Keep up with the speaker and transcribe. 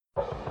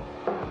And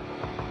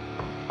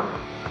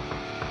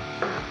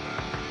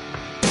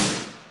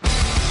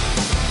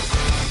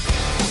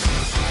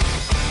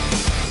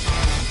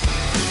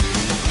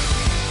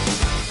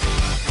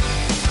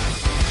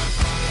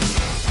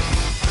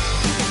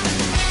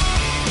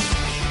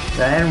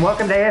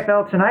welcome to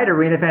AFL Tonight,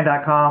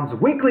 ArenaFan.com's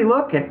weekly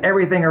look at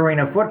everything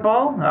Arena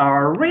football.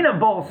 Our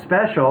ArenaBowl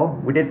Special,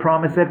 we did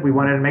promise it. We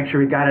wanted to make sure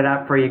we got it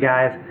out for you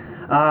guys.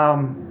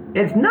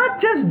 It's not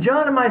just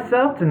John and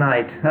myself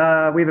tonight.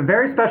 We have a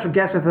very special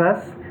guest with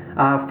us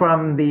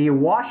from the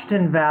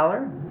Washington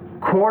Valor,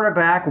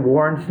 quarterback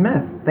Warren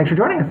Smith. Thanks for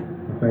joining us.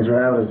 Thanks for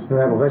having us.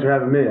 Well, thanks for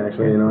having me,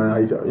 actually.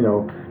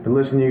 Been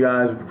listening to you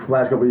guys for the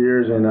last couple of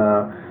years, and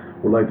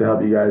would like to help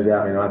you guys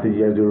out. I think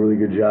you guys do a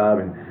really good job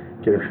and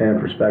get a fan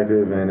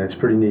perspective, and it's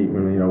pretty neat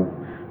when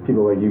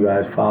people like you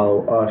guys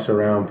follow us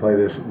around, play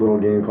this little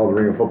game called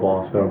Arena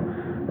Football. So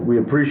we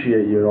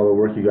appreciate you and all the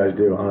work you guys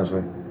do,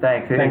 honestly.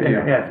 Thanks. Thank you.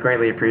 Yeah, it's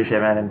greatly appreciated,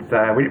 man. It's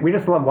we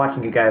just love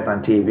watching you guys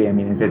on TV. I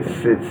mean, it's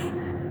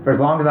for as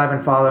long as I've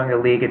been following the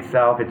league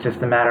itself, it's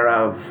just a matter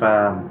of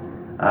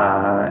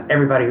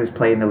everybody who's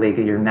played in the league.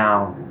 You're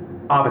now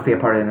obviously a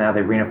part of the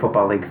Arena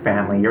Football League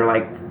family. You're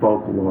like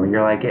folklore.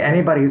 You're like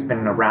anybody who's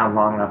been around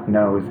long enough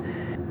knows.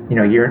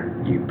 You're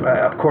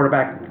a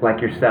quarterback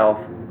like yourself.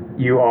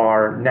 You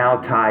are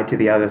now tied to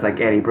the others like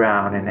Eddie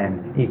Brown,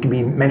 and you can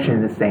be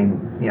mentioned in the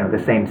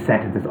same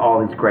sentence as all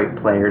these great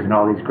players and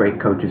all these great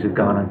coaches who've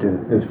gone on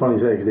to. It's funny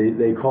to say because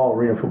they call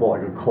Arena Football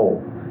like a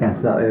cult. Yeah.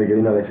 It's not they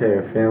say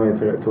a family.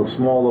 It's a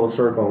small little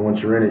circle, and once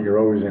you're in it, you're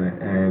always in it.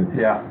 And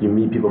you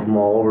meet people from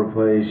all over the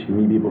place. You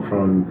meet people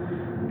from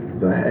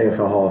the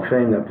AFL Hall of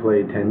Fame that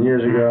played 10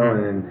 years ago,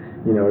 and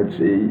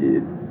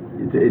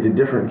it's a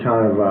different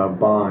kind of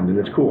bond, and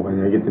it's cool.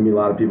 And I get to meet a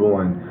lot of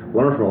people and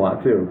learn from a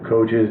lot too.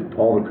 Coaches,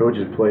 all the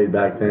coaches played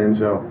back then,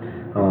 so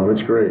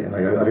it's great. And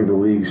I think the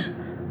league's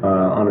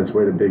on its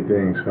way to big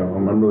things, so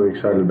I'm really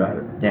excited about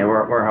it. Yeah,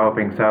 we're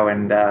hoping so.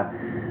 And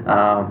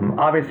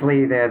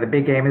obviously the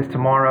big game is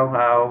tomorrow.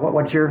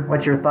 What's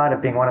your thought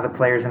of being one of the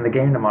players in the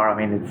game tomorrow? I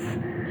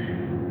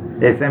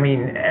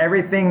mean,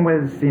 everything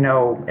was,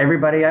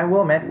 everybody I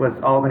will admit was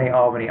Albany,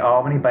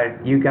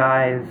 but you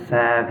guys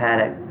have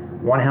had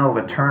one hell of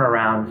a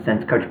turnaround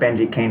since Coach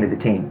Benji came to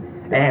the team,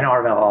 and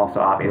Arvell also,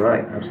 obviously.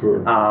 Right,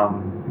 absolutely.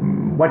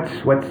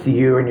 What's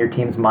you and your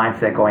team's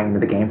mindset going into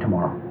the game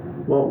tomorrow?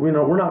 Well,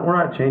 we're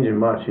not changing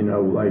much.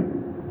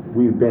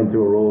 We've been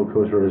through a roller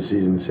coaster of a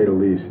season, to say the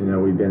least.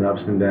 We've been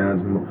ups and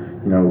downs,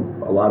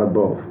 a lot of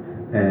both.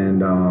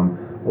 And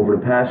over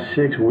the past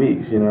 6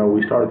 weeks,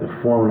 we started to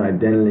form an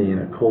identity and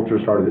a culture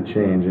started to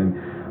change. And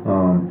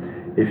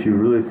if you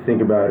really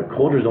think about it,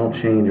 cultures don't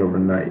change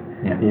overnight.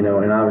 Yeah.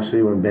 And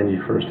obviously when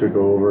Benji first took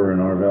over and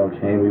Arvell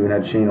came, we even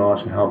had Shane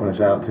Austin helping us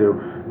out too.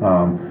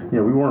 We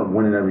weren't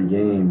winning every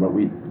game, but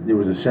there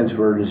was a sense of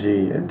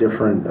urgency, a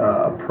different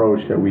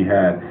approach that we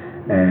had.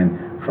 And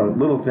from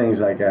little things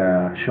like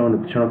showing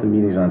up to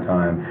meetings on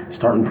time,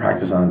 starting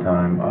practice on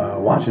time,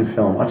 watching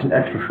film, watching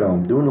extra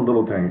film, doing the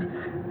little things.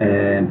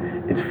 And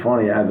it's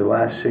funny, out of the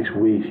last 6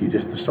 weeks,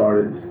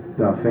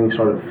 things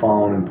started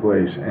falling in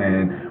place,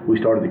 and we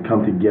started to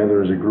come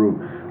together as a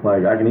group.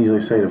 Like, I can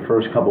easily say the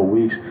first couple of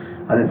weeks,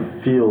 I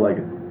didn't feel like,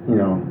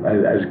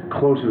 as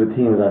close of a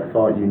team as I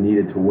thought you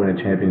needed to win a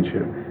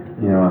championship.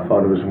 I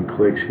thought there was some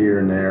clicks here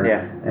and there.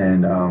 Yeah.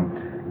 And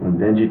when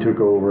Benji took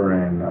over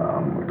and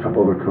a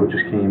couple other coaches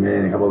came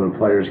in, a couple other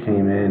players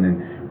came in,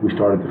 and we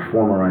started to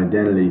form our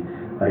identity,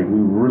 like,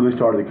 we really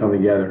started to come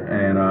together.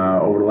 And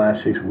over the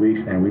last 6 weeks,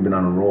 and we've been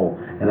on a roll.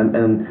 And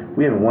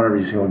we haven't won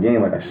every single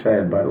game, like I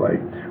said, but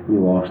we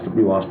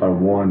lost by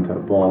 1 to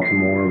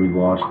Baltimore. We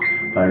lost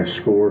by a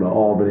score to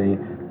Albany.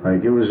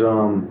 Like, it was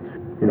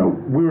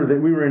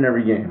we were in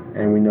every game,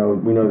 and we know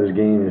this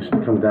game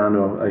comes down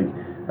to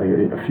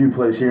a few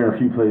plays here and a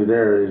few plays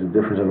there is the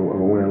difference of a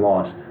win and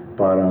loss.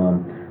 But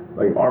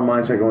our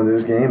mindset going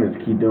into this game is to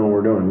keep doing what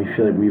we're doing. We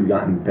feel like we've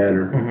gotten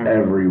better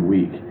every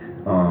week.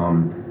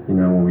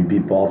 When we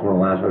beat Baltimore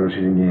the last regular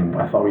season game,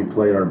 I thought we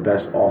played our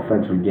best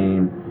offensive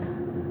game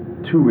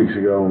 2 weeks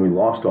ago when we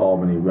lost to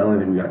Albany. I don't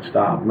think we got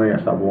stopped. Maybe got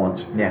stopped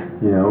once. Yeah.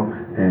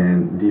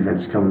 And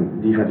defense was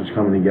coming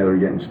together,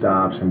 getting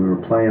stops, and we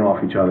were playing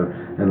off each other.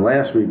 And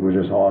last week was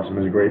just awesome.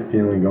 It was a great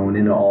feeling going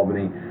into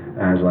Albany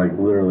as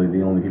literally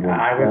the only people.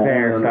 I was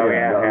there, so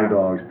yeah.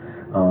 Underdogs.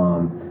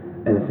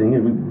 And the thing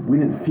is, we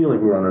didn't feel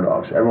like we were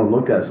underdogs. Everyone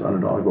looked at us as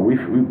underdogs, but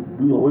we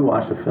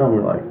watched the film.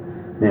 We were like,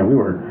 man, we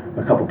were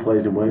a couple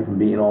plays away from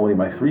beating Albany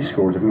by 3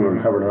 scores if we would have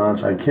recovered an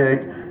onside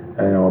kick,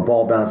 and a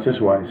ball bounced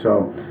this way.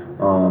 So,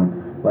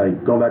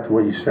 going back to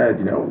what you said,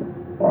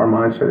 our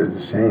mindset is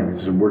the same.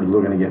 We're just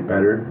looking to get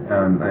better,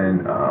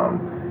 and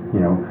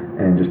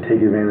just take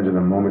advantage of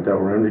the moment that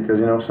we're in,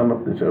 because it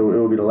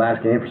will be the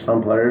last game for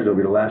some players. It'll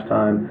be the last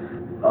time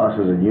us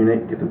as a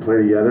unit get to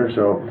play together.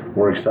 So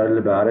we're excited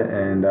about it,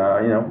 and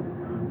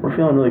we're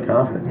feeling really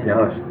confident, to be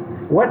honest.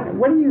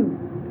 What do you,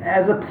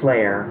 as a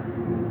player,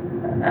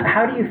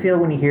 how do you feel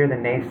when you hear the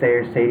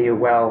naysayers say to you,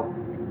 well,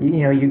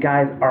 you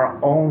guys are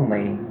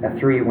only a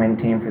 3-win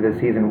team for this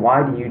season.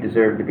 Why do you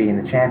deserve to be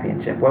in the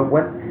championship? What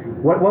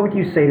What would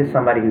you say to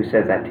somebody who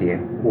says that to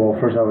you? Well,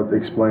 first I would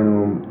explain to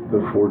them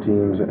the 4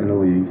 teams in the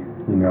league,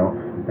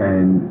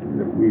 and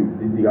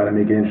you got to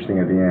make it interesting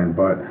at the end.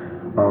 But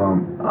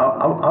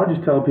I would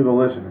just tell people,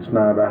 listen, it's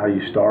not about how you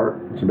start,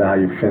 it's about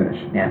how you finish.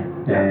 Yeah.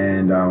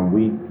 And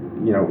we,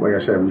 like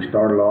I said, we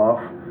started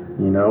off,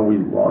 we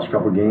lost a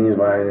couple games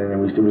and then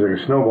it was like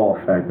a snowball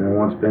effect. And then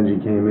once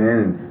Benji came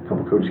in and a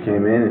couple coaches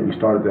came in, and we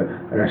started to,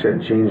 like I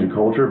said, change the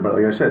culture. But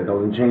like I said, it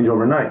doesn't change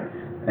overnight.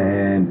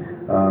 And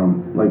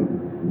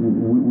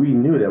we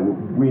knew that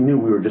we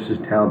were just as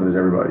talented as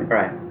everybody.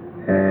 Right.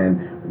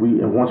 And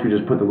once we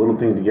just put the little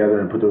things together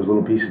and put those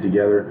little pieces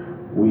together,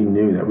 we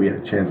knew that we had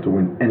a chance to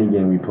win any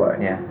game we play.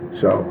 Yeah.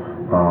 So,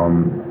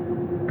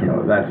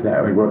 that's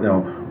that.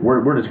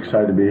 We're just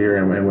excited to be here,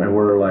 and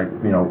we're like,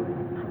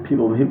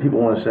 people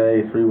want to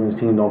say 3 wins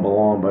team don't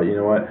belong, but you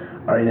know what?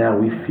 Right now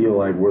we feel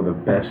like we're the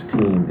best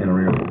team in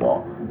arena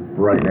football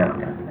right now.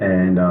 Yeah.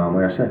 And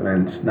like I said,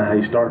 man, it's not how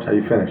you start, it's how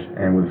you finish.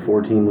 And with a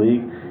 4-team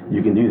league,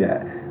 you can do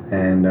that.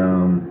 And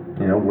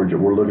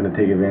we're looking to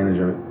take advantage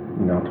of it,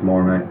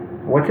 tomorrow night.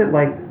 What's it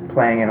like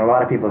playing? And a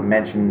lot of people have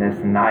mentioned this,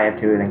 and I have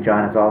too. I think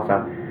John has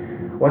also.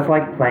 What's it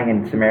like playing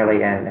in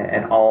summarily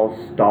an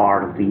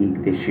all-star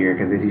league this year?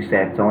 Because as you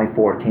said, it's only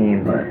 4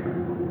 teams. Right.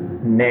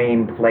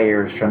 Name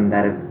players from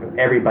that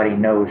everybody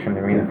knows from the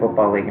Arena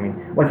Football League. I mean,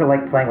 what's it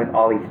like playing with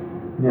all these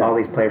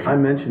players? I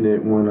mentioned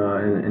it when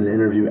in an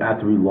interview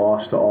after we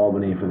lost to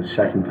Albany for the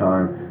 2nd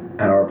time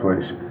at our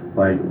place.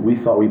 Like, we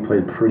thought we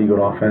played pretty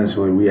good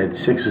offensively. We had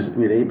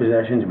 8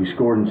 possessions. We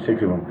scored in 6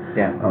 of them.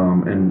 Yeah.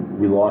 And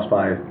we lost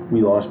by a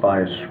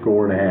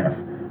score and a half,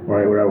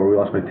 right? Whatever. We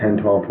lost by 10,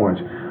 12 points.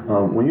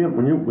 When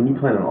you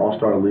play in an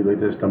all-star league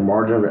like this, the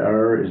margin of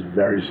error is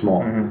very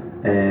small.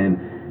 Mm-hmm. And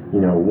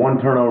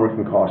one turnover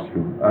can cost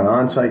you. An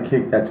onside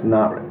kick that's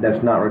not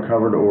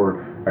recovered,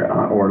 or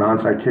an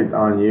onside kick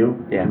on you,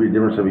 could be the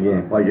difference of a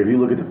game. Like, if you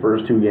look at the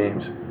first 2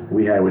 games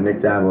we had with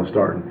Nick Davila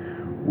starting,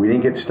 we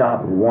didn't get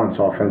stopped once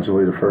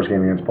offensively the first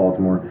game against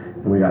Baltimore,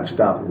 and we got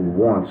stopped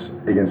once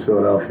against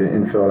Philadelphia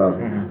in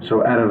Philadelphia. Mm-hmm.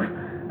 So out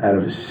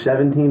of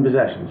 17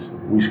 possessions,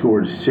 we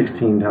scored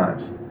 16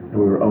 times, and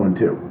we were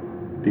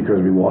 0-2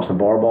 because we lost a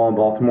bar ball in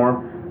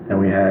Baltimore, and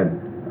we had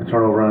a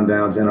turnover on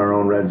downs in our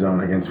own red zone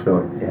against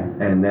Philly. Yeah.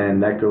 And then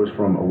that goes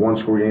from a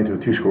 1-score game to a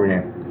 2-score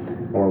game,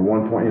 or a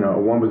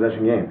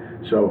 1-possession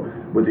game. So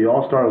with the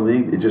All-Star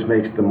League, it just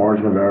makes the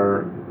margin of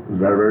error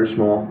very, very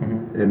small.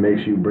 Mm-hmm. It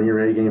makes you bring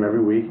your A game every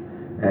week.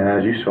 And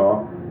as you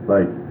saw,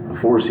 like, a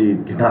 4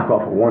 seed can knock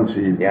off a 1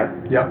 seed.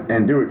 Yep.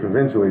 And do it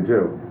convincingly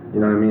too. You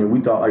know what I mean?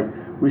 We thought, like,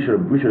 we should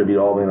have beat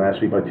Albany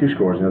last week by 2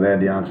 scores. They had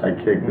the onside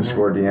kick, the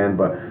score at the end,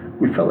 but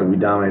we felt like we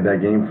dominated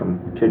that game from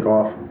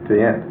kickoff to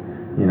the end.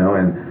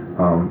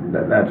 And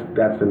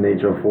that's the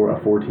nature of a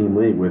 4-team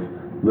league with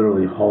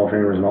literally Hall of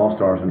Famers and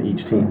All-Stars on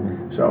each team.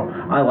 Mm-hmm. So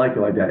I like it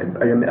like that.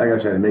 Like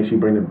I said, it makes you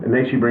bring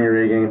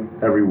your A game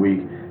every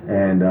week,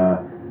 and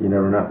you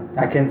never know.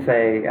 I can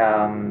say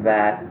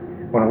that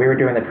when we were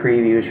doing the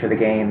previews for the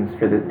games,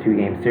 for the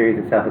 2-game series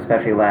itself,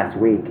 especially last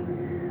week,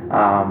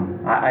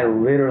 I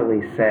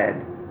literally said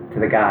to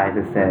the guys,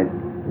 I said,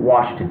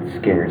 Washington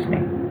scares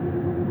me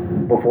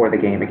before the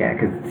game again.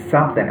 Because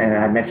something, and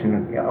I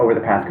mentioned over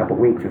the past couple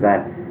of weeks, is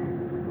that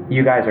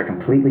you guys are a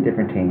completely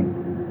different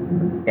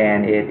team.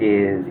 And it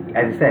is,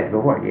 as I said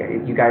before,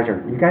 you guys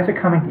are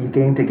coming to the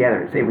game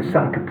together. It was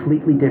something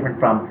completely different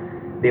from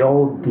the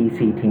old DC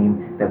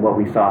team than what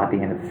we saw at the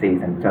end of the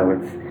season. So it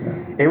was.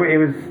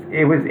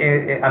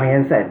 I mean,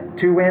 as I said,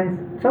 2 wins.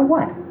 So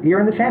what?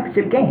 You're in the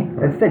championship game.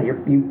 As I said,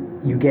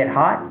 you get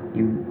hot.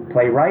 You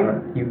play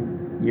right.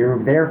 You're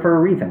there for a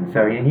reason.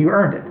 So and you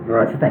earned it.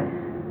 Right. That's the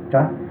thing.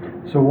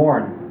 John. So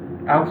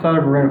Warren, outside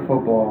of arena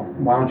football,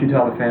 why don't you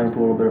tell the fans a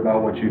little bit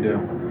about what you do?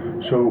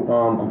 So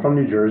I'm from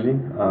New Jersey.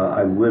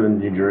 I live in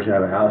New Jersey. I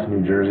have a house in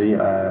New Jersey.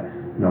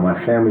 My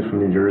family's from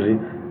New Jersey.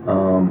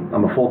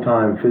 I'm a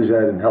full-time phys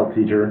ed and health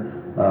teacher,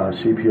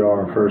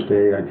 CPR and first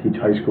aid. I teach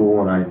high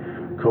school, and I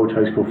coach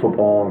high school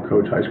football and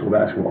coach high school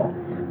basketball.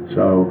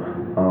 So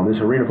this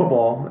arena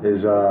football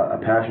is a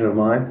passion of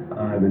mine.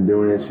 I've been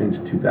doing it since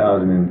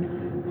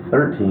 2013.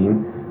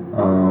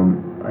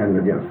 I ended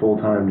up getting a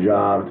full-time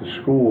job at the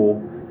school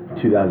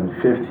in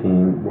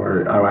 2015,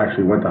 where I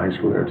actually went to high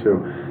school there too.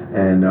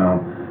 And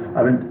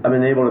I've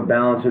been able to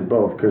balance it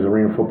both, because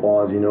arena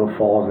football, as you know,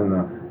 falls in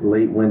the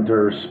late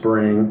winter,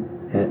 spring,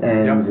 and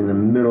ends in the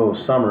middle of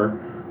summer,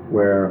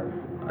 where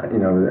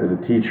as a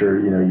teacher,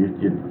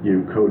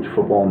 you coach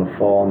football in the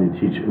fall, and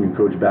you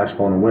coach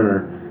basketball in the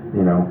winter.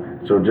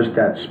 So just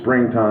that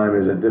springtime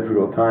is a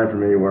difficult time for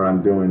me, where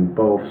I'm doing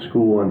both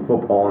school and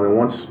football. And then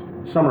once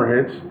summer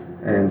hits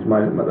and my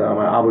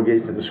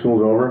obligation at the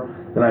school's over,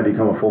 then I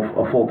become a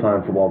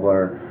full-time football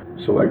player.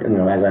 So as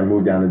I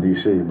moved down to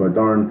DC. But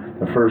during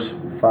the first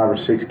 5 or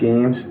 6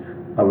 games,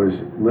 I was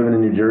living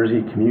in New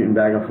Jersey, commuting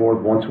back and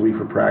forth once a week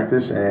for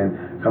practice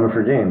and coming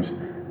for games.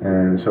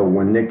 And so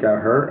when Nick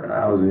got hurt,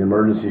 I was the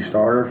emergency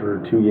starter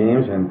for 2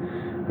 games, and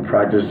I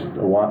practiced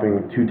a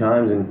whopping 2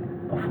 times in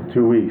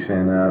 2 weeks,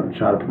 and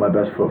tried to put my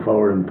best foot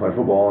forward and play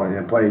football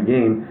and play a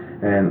game.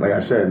 And like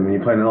I said, when you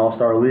play in an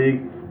all-star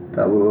league,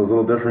 those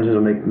little differences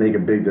will make a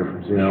big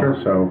difference, you know. Sure.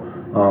 So,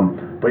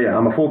 but yeah,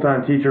 I'm a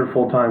full-time teacher,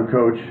 full-time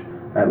coach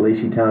at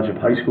Lacey Township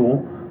High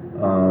School.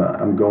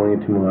 I'm going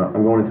into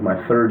my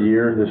third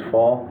year this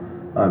fall.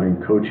 I've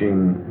been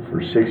coaching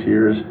for 6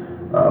 years.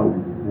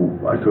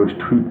 I coached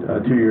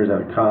 2 years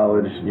at a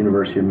college,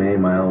 University of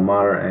Maine, my alma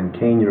mater, and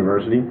Kane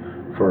University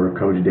for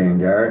Coach Dan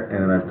Garrett,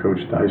 and then I've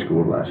coached the high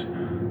school the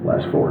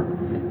last 4.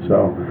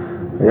 So,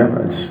 yeah,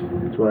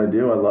 that's what I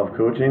do. I love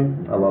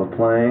coaching, I love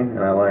playing, and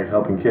I like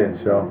helping kids.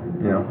 So,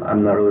 you know,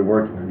 I'm not really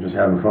working. I'm just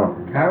having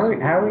fun. How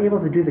are you able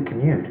to do the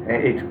commute?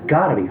 It's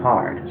got to be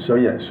hard. So,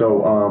 yeah,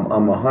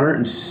 I'm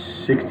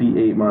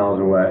 168 miles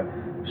away.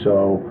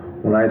 So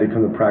when I had to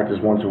come to practice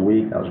once a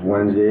week, that was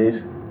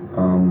Wednesdays.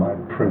 My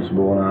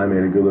principal and I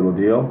made a good little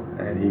deal,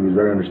 and he was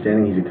very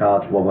understanding. He's a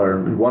college football player.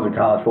 He was a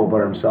college football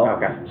player himself,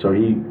 okay. So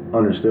he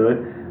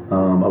understood.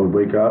 I would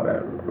wake up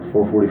at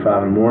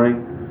 4:45 in the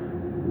morning.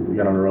 We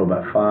got on the road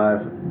by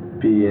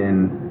 5.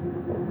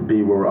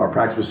 Be where our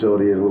practice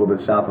facility is, a little bit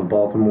south of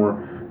Baltimore,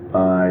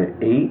 by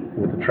 8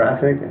 with the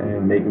traffic,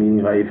 and make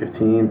meetings by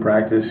 8:15.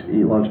 Practice,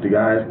 eat lunch with the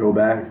guys, go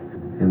back,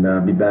 and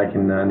be back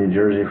in New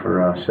Jersey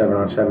for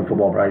 7-on-7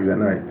 football practice at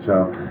night.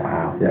 So,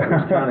 wow. Yeah, it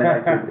was kind of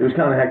hectic. It was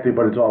kind of hectic,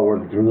 but it's all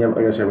worth it. Because when you have,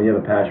 like I said, when you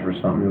have a passion for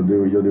something,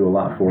 you'll do a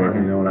lot for it.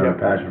 You know, and I have a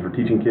passion for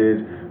teaching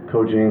kids,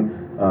 coaching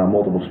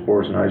multiple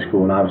sports in high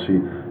school, and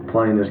obviously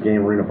playing this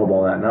game, arena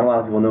football, that not a lot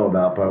of people know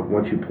about. But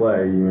once you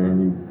play,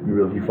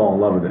 you fall in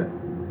love with it.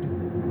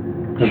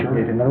 Sure.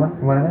 You another one?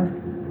 You want to ask?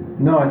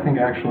 No, I think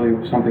actually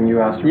something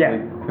you asked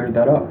really cleared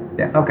that up.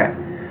 Yeah. Okay.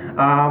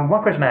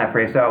 One question I have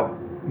for you. So,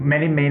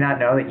 many may not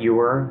know that you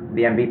were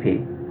the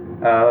MVP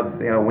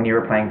when you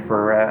were playing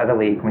for the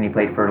league, when you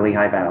played for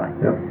Lehigh Valley.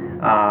 Yep.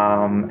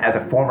 As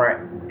a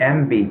former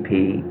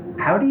MVP,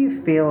 how do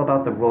you feel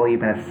about the role you've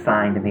been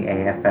assigned in the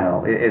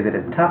AFL? Is it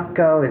a tough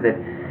go?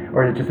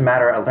 Or is it just a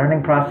matter of a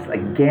learning process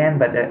again?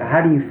 But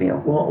how do you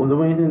feel? Well, the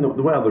way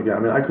I look at it, I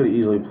mean, I could have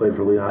easily played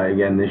for Lehigh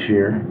again this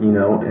year, you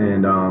know,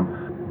 and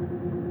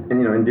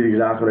did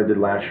exactly what I did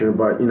last year.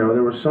 But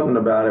there was something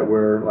about it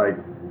where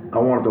I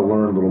wanted to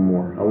learn a little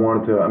more.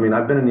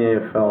 I've been in the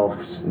AFL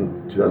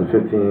in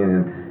 2015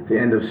 and the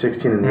end of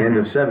 16 and the end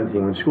of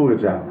 17 when school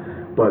gets out.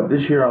 But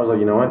this year I was like,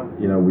 you know what?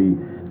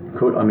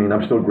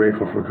 I'm still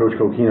grateful for Coach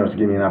Coquinos to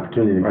give me an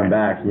opportunity to come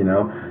back, even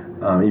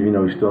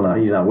though he's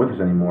not with us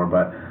anymore.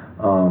 But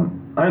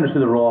I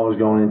understood the role I was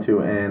going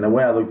into, and the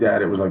way I looked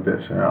at it was like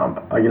this.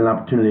 I get an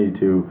opportunity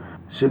to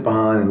sit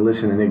behind and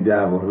listen to Nick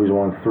Davila, who's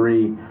won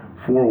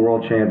 4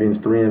 world champions,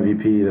 3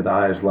 MVPs at the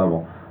highest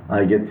level.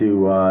 I get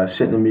to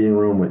sit in a meeting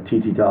room with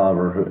T.T.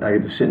 Tolliver. I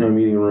get to sit in a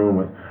meeting room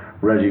with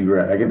Reggie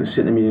Gray. I get to sit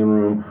in a meeting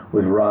room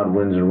with Rod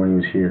Windsor when he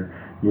was here.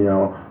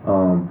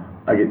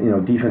 I get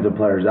defensive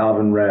players,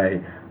 Alvin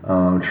Ray,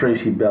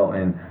 Tracy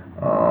Belton.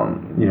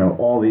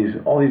 All these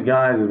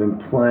guys have been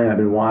playing. I've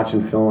been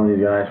watching, filming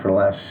these guys for the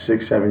last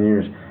 6-7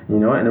 years.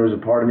 And there was a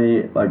part of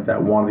me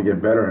that wanted to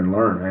get better and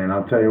learn. And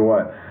I'll tell you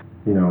what,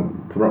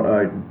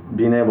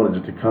 being able to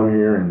just to come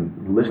here and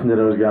listen to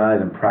those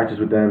guys and practice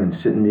with them and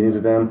sit in meetings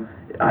with them,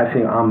 I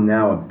think I'm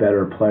now a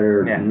better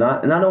player,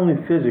 not only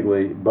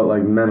physically but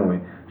mentally.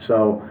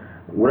 So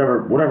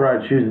whatever I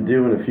choose to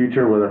do in the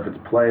future, whether if it's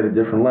play at a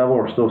different level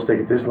or still stick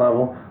at this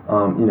level,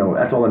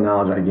 that's all the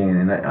knowledge I gain.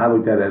 And I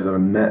looked at it as a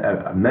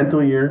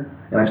mental year,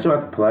 and I still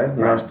have to play.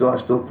 I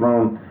still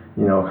thrown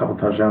a couple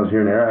touchdowns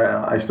here and there.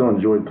 I still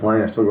enjoyed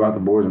playing. I still go out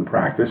the boards and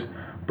practice.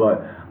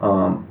 But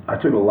I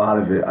took a lot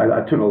of it.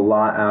 I took a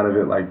lot out of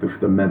it,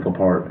 the mental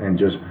part, and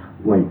just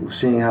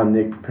seeing how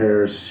Nick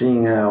prepares,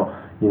 seeing how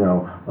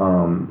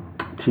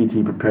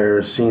TT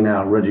prepares, seeing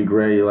how Reggie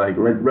Gray,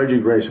 Reggie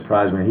Gray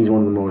surprised me. He's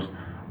one of the most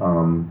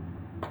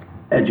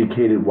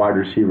educated wide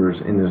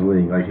receivers in this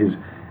league.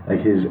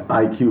 His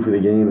IQ for the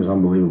game is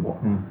unbelievable,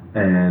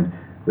 and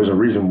there's a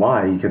reason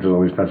why he catches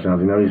all these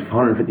touchdowns. He's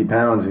 150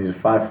 pounds, he's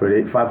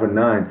 5'8",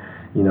 5'9".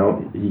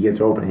 He gets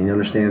open, he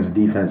understands the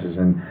defenses,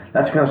 and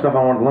that's the kind of stuff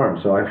I want to learn.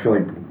 So I feel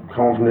like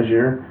coming from this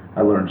year,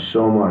 I learned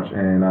so much,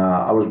 and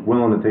I was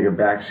willing to take a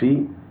back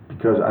seat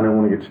because I didn't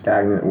want to get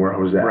stagnant where I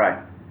was at. Right.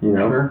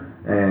 Sure.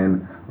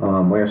 And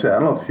like I said, I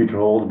don't know what the future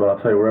holds, but I'll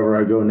tell you, wherever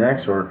I go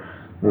next, or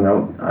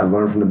I've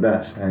learned from the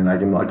best, and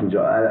that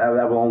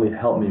will only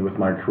help me with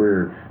my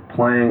career,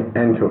 playing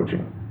and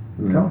coaching.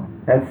 Cool.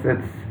 It's.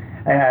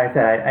 I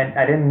said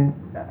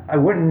I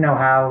wouldn't know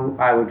how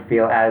I would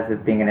feel as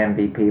it being an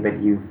MVP, but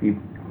you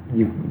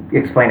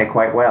explained it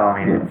quite well.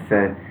 I mean, it's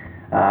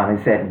I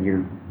said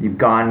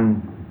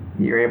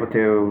you're able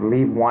to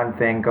leave one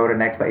thing, go to the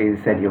next, but you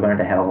said you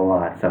learned a hell of a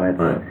lot.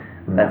 So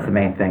that's the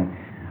main thing.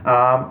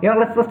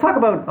 Let's talk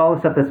about all the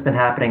stuff that's been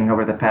happening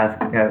over the past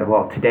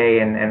today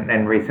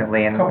and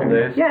recently, and couple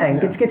days.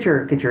 Get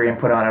your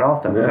input on it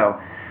also. Yeah. So.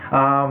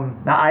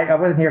 Now I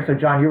wasn't here, so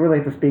John, you really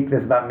have to speak to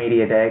this about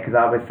Media Day, because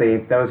obviously,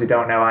 those who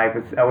don't know, I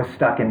was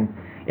stuck in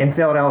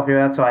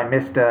Philadelphia, so I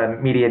missed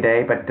Media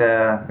Day, but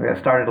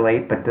started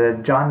late. But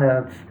John,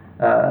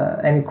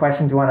 any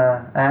questions you want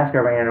to ask,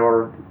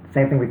 or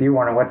same thing with you,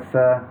 Warner?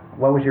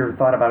 What was your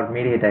thought about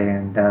Media Day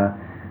and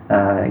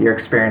your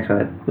experience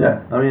with it?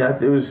 Yeah, I mean,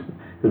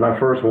 it it was my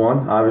first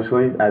one,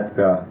 obviously, at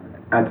the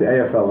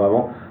AFL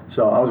level.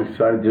 So I was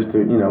excited just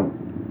to,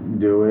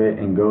 do it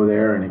and go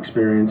there and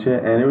experience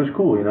it. And it was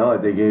cool,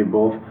 like they gave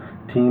both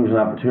teams an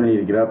opportunity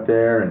to get up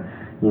there and,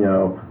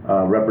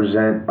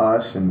 represent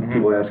us, and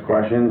people asked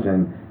questions,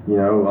 and,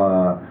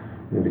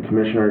 the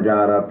commissioner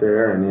got up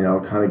there and,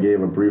 kind of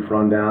gave a brief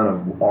rundown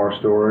of our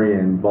story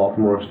and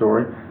Baltimore's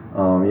story.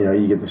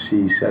 You get to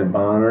see Sed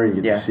Bonner,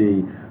 you get to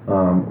see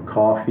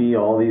Coffee,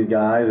 all these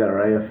guys that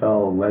are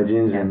AFL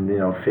legends and,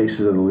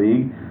 faces of the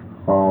league.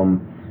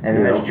 And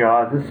then there's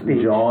Jaws'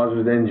 speech.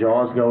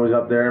 Jaws goes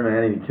up there,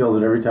 man. He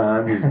kills it every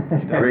time. He's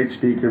a great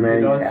speaker,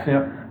 man.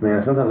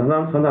 Man, sometimes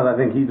I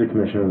think he's the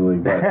commissioner of the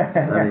league,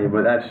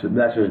 but that's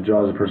just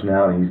Jaws'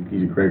 personality.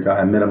 He's a great guy.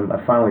 I met him.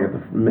 I finally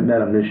met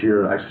him this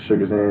year. I actually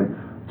shook his hand,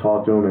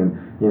 talked to him, and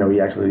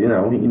he actually he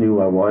knew who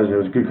I was. It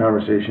was a good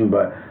conversation,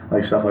 but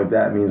like stuff like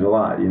that means a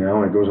lot. It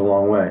goes a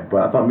long way.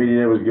 But I thought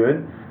media day was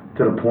good,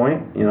 to the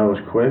point. It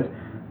was quick.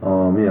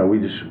 We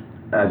just,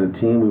 as a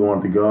team, we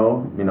wanted to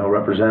go,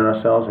 represent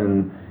ourselves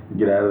and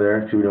get out of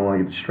there, because we don't want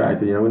to get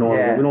distracted. We don't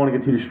want to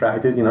get too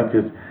distracted,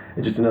 because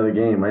it's just another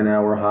game. Right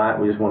now we're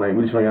hot. We just want to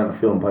get out on the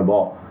field and play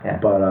ball. Yeah.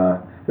 But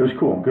it was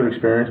cool, good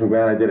experience. I'm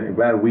glad I did it. I'm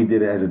glad we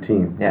did it as a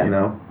team. Yeah.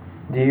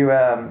 Do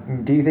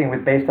you think,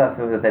 with based off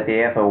of that the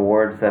AFL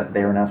awards that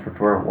they were announced, which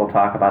we'll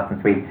talk about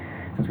since we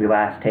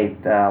last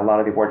taped, a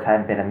lot of the awards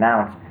hadn't been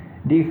announced.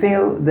 Do you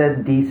feel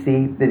that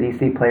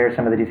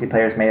some of the DC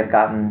players may have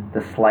gotten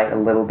the slight a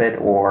little bit,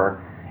 or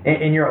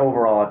in your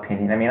overall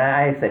opinion? I mean,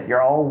 I said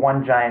you're all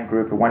one giant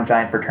group, or one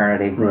giant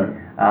fraternity. Right.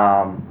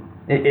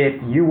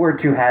 If you were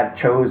to have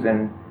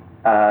chosen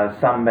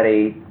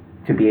somebody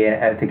to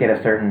get a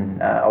certain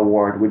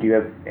award, would you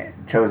have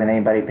chosen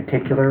anybody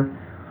particular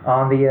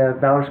on the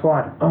Valor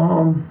squad?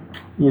 All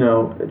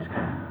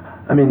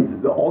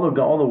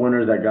the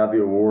winners that got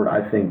the award,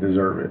 I think,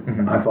 deserve it.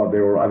 Mm-hmm. I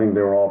think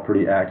they were all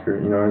pretty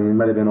accurate. And it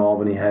might have been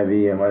Albany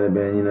heavy, it might have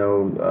been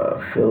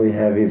Philly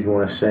heavy, if you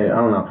want to say. I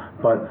don't know,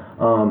 but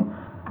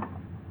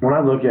when I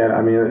look at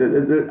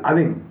it, I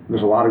think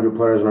there's a lot of good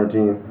players on our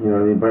team.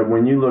 But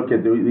when you look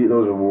at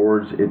those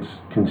awards, it's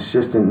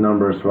consistent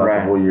numbers throughout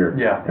the whole year.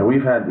 Yeah. And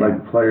we've had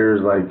players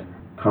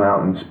come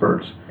out in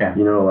spurts. Yeah.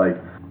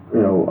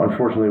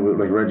 Unfortunately, with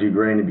Reggie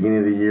Gray in the beginning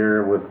of the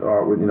year, with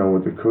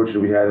the coaches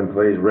we had in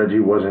place, Reggie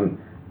wasn't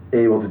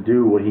able to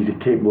do what he's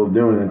capable of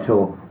doing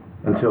until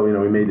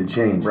we made the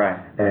change. Right.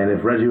 And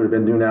if Reggie would have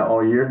been doing that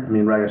all year,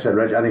 like I said,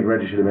 I think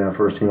Reggie should have been a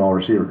first team all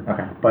receiver.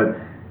 Okay. But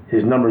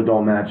his numbers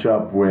don't match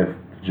up with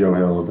Joe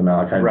Hills, the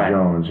Malachi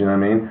Jones. You know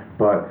what I mean?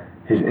 But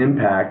his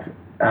impact,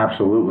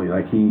 absolutely.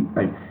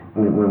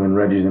 When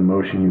Reggie's in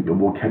motion,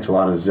 we'll catch a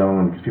lot of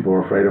zone because people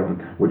are afraid of him,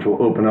 which will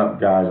open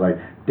up guys like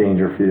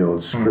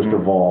Dangerfields, Chris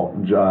Duvall,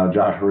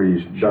 Josh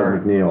Reese,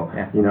 Doug McNeil.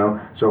 Yeah.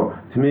 So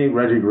to me,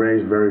 Reggie Gray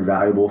is very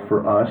valuable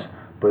for us.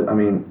 But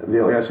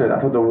like I said, I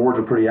thought the awards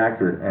were pretty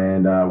accurate,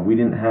 and we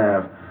didn't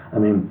have.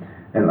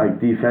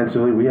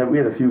 Defensively, we had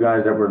a few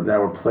guys that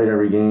were played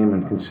every game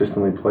and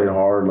consistently played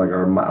hard. Like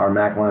our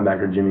Mac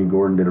linebacker Jimmy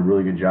Gordon did a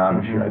really good job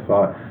this year. I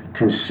thought,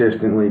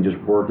 consistently just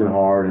working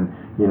hard, and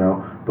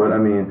But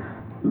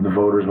the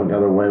voters went the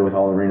other way with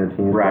all arena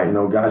teams. Right.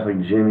 But, guys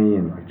like Jimmy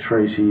and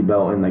Tracy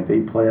Belton, they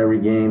play every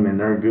game and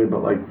they're good.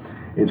 But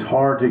it's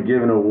hard to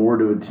give an award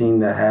to a team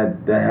that had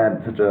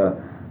such a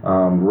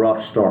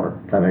rough start.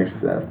 That makes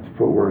sense. To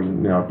put words,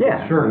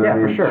 Yeah, sure.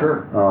 For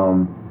sure.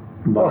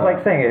 Well, it's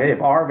like saying if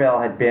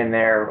Arvell had been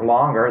there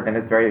longer, then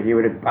he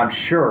would have. I'm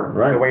sure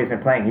the way he's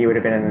been playing, he would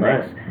have been in the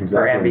mix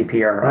for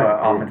MVP or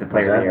offensive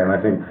player of the year. And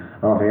I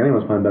don't think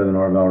anyone's playing better than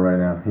Arvell right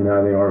now. I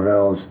think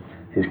Arvell's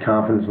his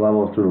confidence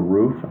level is through the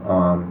roof.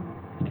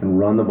 He can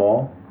run the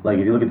ball.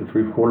 If you look at the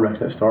three quarterbacks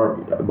that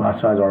start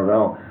besides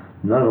Arvell,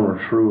 none of them are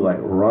true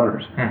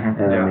runners.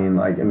 Mm-hmm.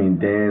 And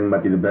Dan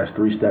might be the best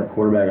three-step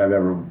quarterback I've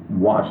ever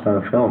watched on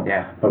a film.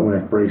 Yeah. But when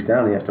it breaks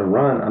down, he has to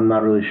run. I'm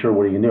not really sure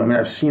what he can do.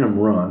 I've seen him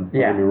run. Don't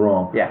get me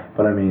wrong. Yeah.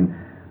 But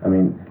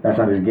that's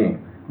not his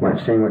game.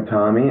 Same with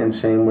Tommy and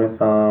same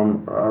with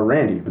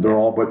Randy. But they're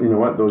all. But you know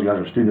what? Those guys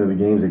are students of the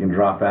games. They can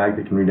drop back.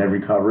 They can read every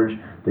coverage.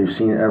 They've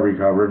seen every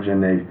coverage,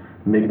 and they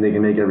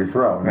can make every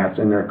throw.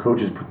 And their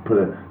coaches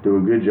do a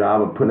good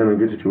job of putting them in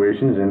good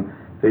situations, and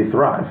they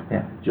thrive.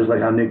 Yeah. Just like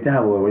how Nick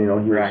Davila, he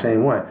was the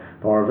same way.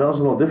 But Arvell's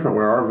a little different,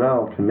 where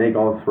Arvell can make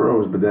all the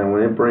throws, but then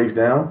when it breaks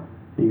down,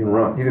 he can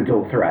run. He's a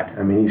dual threat.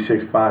 He's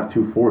 6'5",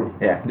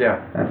 240. Yeah.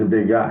 Yeah. That's a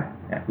big guy.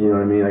 Yeah. You know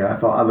what I mean?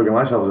 I look at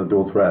myself as a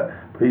dual threat,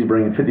 but he's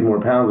bringing 50 more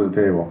pounds to the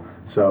table.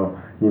 So,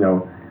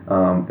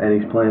 and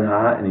he's playing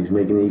hot, and he's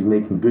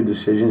making good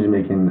decisions, and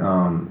making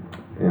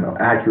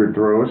accurate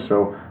throws.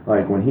 So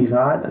when he's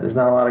hot, there's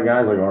not a lot of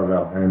guys like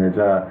Arvell, and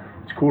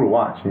it's cool to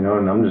watch. And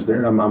I'm just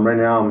there. I'm right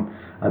now.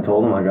 I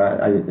told him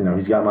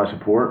he's got my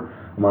support.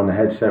 I'm on the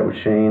headset with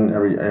Shane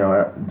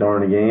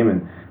during the game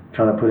and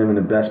trying to put him in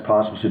the best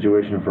possible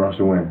situation for us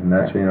to win. And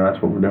that's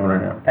that's what we're doing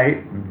right now.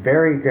 Hey,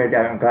 very good.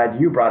 I'm glad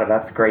you brought it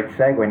up. It's a great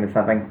segue into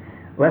something.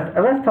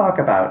 Let's talk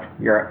about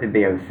the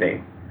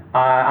OC.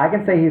 I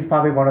can say he's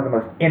probably one of the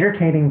most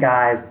entertaining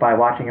guys by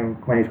watching him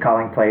when he's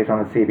calling plays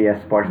on the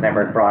CBS Sports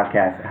Network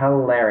broadcast.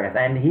 Hilarious,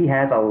 and he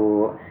has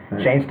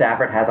Shane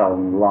Stafford has a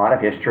lot of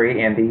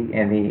history in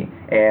the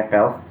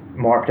AFL,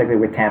 more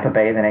particularly with Tampa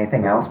Bay than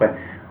anything else. But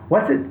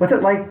what's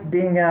it like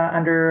being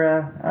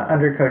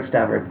under Coach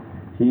Stafford?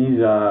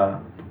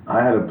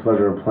 I had the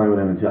pleasure of playing with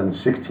him in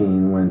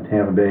 2016 when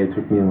Tampa Bay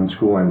took me in when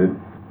school ended.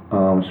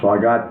 So I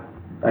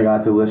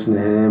got to listen to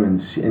him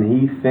and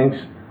he thinks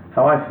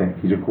how I think.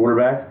 He's a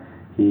quarterback.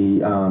 He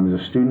is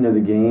a student of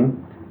the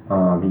game.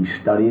 He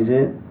studies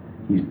it.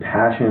 He's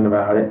passionate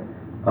about it.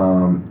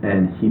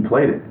 And he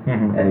played it.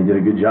 Mm-hmm. And he did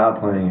a good job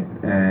playing it.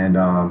 And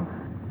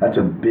that's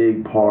a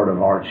big part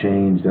of our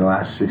change the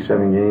last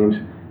 6-7 games.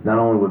 Not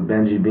only with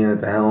Benji being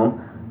at the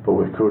helm, but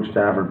with Coach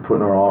Stafford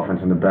putting our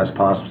offense in the best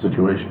possible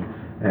situation.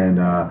 And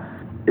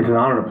it's an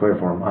honor to play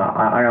for him.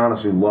 I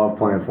honestly love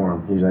playing for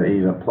him. He's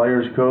a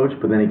player's coach,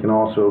 but then he can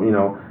also,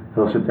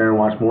 he'll sit there and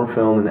watch more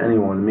film than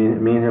anyone. Me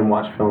and him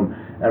watch film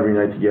every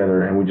night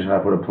together, and we just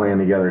have to put a plan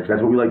together because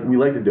that's what we like. We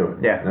like to do it.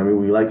 Yeah. I mean,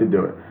 we like to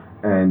do it.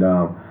 And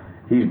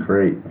he's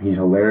great. He's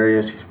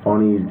hilarious. He's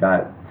funny. He's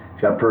got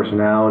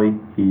personality.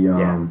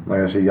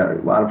 Like I said, he's got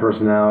a lot of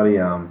personality.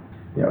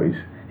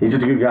 He's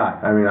just a good guy.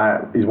 I mean,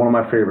 he's one of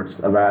my favorites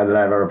that I've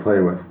ever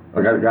played with.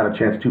 I got a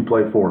chance to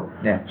play for.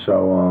 Yeah.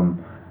 So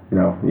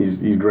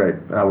he's great.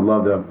 I would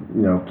love to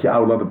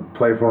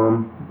play for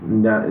him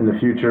in the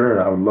future.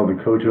 I would love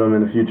to coach him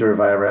in the future if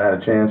I ever had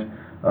a chance.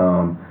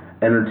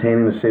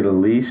 Entertaining to say the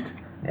least.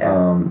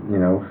 Yeah.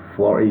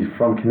 Florida. He's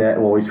from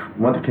Connecticut. Well, he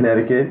went to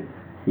Connecticut.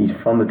 He's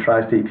from the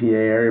tri-state PA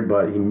area,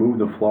 but he moved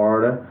to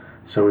Florida,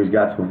 so he's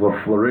got some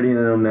Floridian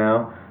in him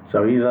now.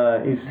 So he's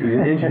an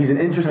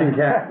interesting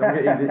cat.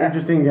 He's an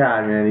interesting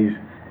guy, man. He's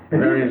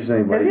very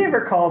interesting. Has he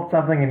ever called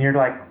something and you're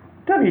like,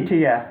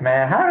 WTF,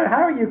 man?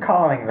 How are you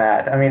calling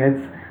that? I mean,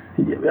 it's.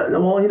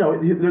 Well,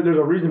 there's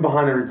a reason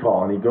behind every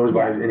call, and he goes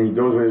by and he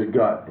goes with his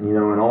gut,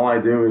 and all I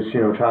do is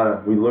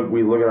we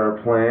look at our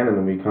plan, and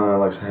then we kind of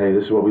like say, hey,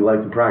 this is what we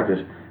like to practice.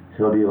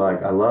 He'll be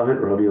like, I love it,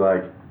 or he'll be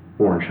like,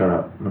 Warren, shut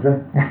up, okay?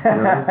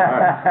 All right,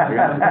 I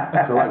got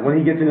it. So like when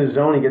he gets in his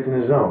zone,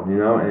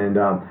 and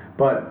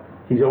but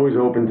he's always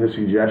open to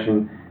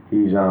suggestion.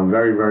 He's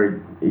very,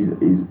 very he's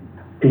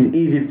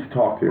easy to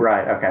talk to.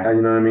 Right. Okay. And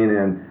you know what I mean?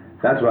 And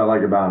that's what I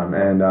like about him.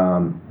 And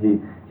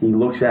he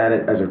looks at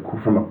it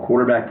from a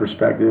quarterback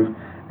perspective,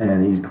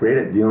 and he's great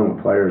at dealing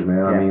with players, man.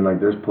 Yeah. I mean, like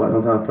there's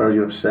sometimes players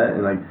get upset,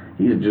 and like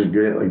he's just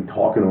great at like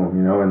talking to them,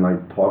 and like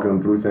talking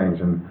them through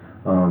things, and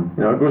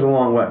it goes a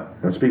long way.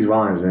 It speaks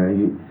volumes,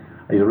 man.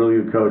 He's a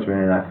really good coach,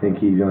 man, and I think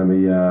he's going to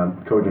be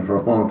coaching for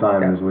a long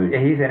time in this league.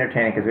 Yeah, he's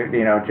entertaining because,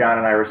 John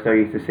and I were so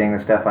used to seeing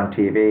the stuff on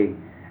TV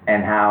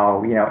and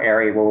how,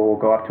 Ari will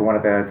go up to one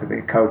of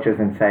the coaches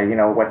and say,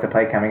 what's the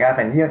play coming up?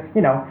 And,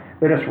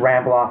 they'll just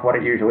ramble off what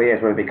it usually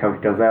is, whether it be Coach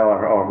Dozell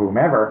or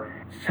whomever.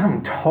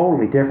 Something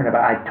totally different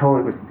about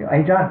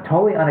John,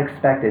 totally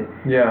unexpected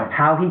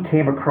how he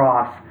came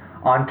across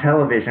on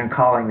television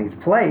calling these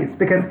plays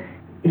because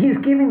he's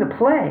giving the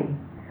play.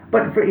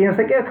 But it's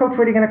like, yeah, Coach,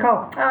 what are you going to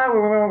call?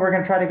 We're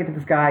going to try to get to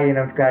this guy,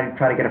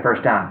 try to get a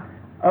first down.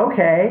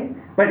 Okay,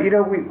 but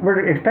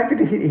we're expected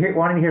to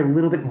wanting to hear a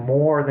little bit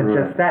more than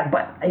just that.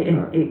 But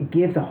it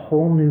gives a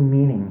whole new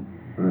meaning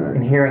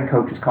in hearing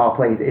coaches call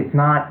plays. It's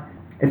not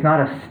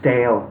a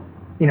stale.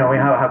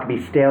 How it can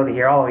be stale to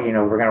hear.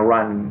 We're going to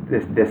run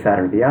this, that,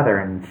 or the other,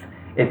 and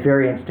it's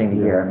very interesting to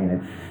hear. I mean,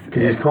 it's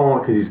because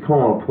he's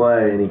calling a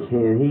play,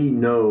 and he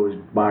knows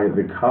by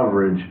the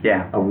coverage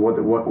of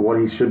what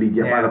he should be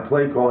getting. By the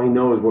play call, he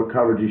knows what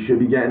coverage he should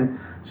be getting.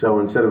 So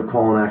instead of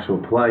calling actual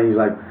play, he's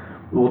like,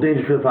 well,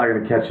 Dangerfield's probably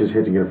going to catch his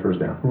hit and get a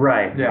first down.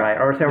 Right.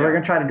 Or say we're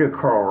going to try to do a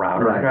curl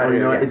route.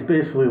 Right. It's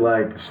basically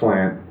like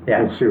slant.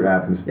 Yeah. We'll see what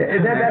happens. Yeah,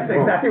 that's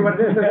exactly what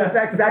it is.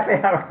 That's exactly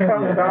how it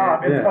comes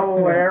off. It's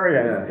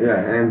hilarious.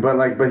 Yeah.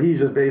 But he's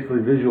just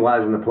basically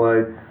visualizing the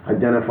play,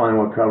 identifying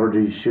what coverage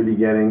he should be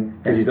getting,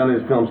 because he's done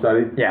his film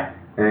study. Yeah.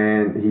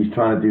 And he's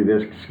trying to do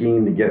this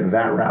scheme to get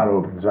that route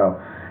open.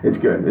 So it's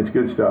good. It's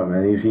good stuff,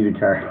 man. He's a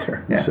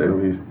character, to say the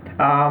least.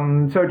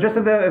 So just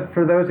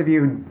for those of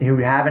you who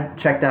haven't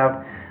checked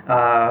out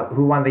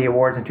who won the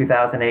awards in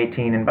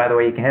 2018, and by the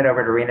way, you can head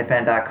over to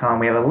ArenaFan.com.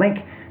 We have a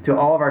link to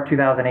all of our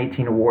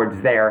 2018 awards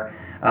there.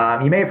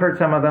 You may have heard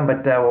some of them,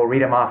 but we'll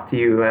read them off to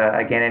you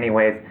again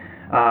anyways.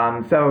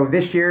 So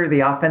this year,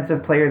 the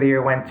Offensive Player of the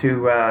Year went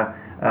to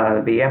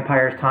the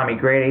Empire's Tommy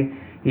Grady.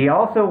 He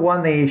also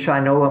won the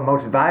Shinola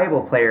Most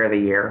Valuable Player of the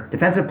Year.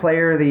 Defensive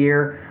Player of the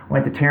Year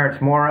went to Terrence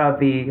Moore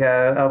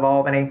of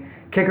Albany.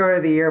 Kicker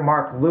of the Year,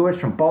 Mark Lewis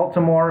from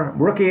Baltimore.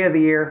 Rookie of the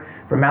Year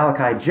for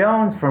Malachi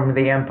Jones from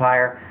the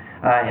Empire.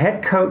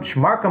 Head coach,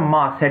 Markham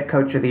Moss, head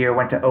coach of the year,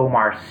 went to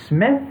Omar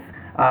Smith.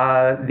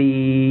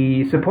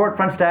 The support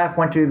front staff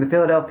went to the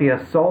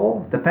Philadelphia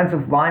Soul.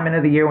 Defensive lineman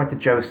of the year went to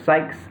Joe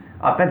Sykes.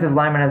 Offensive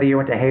lineman of the year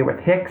went to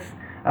Hayworth Hicks.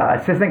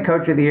 Assistant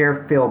coach of the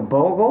year, Phil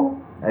Bogle.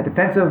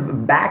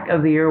 Defensive back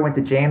of the year went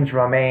to James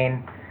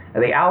Romaine.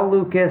 The Al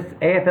Lucas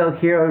AFL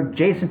Hero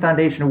Jason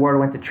Foundation Award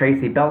went to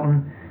Tracy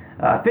Belton.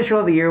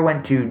 Official of the year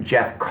went to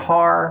Jeff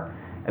Carr.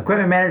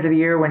 Equipment Manager of the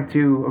Year went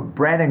to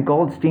Brandon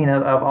Goldstein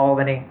of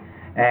Albany.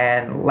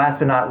 And last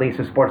but not least,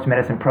 the Sports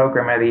Medicine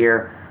Programmer of the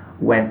Year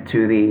went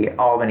to the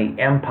Albany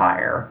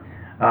Empire.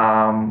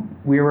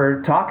 We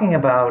were talking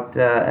about,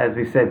 as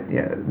we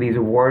said, these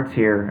awards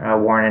here,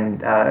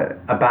 Warren,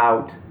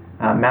 about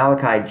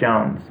Malachi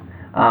Jones.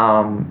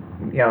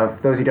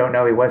 If those who don't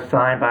know, he was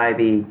signed by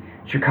the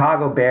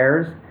Chicago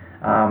Bears.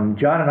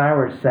 John and I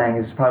were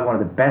saying this is probably one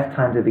of the best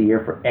times of the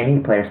year for any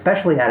player,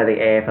 especially out of the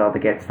AFL, to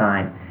get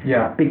signed.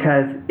 Yeah.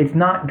 Because it's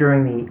not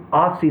during the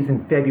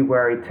off-season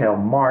February till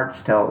March,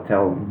 till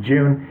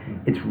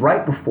June. It's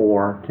right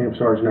before Camp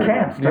starts now.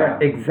 Camp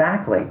starts. Yeah.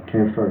 Exactly.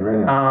 Camp starts right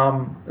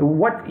now.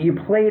 What you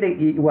played?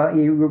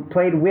 You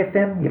played with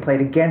him. You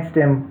played against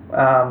him.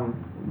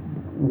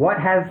 What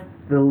has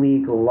the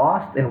league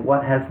lost, and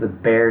what has the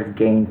Bears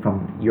gained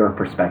from your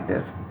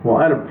perspective? Well,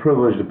 I had a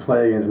privilege to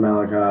play against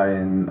Malachi,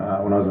 and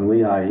when I was in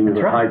Lehigh, he was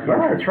a high country.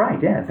 Yeah, that's right.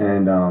 Yes.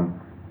 And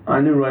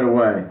I knew right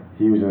away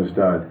he was a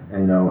stud.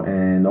 And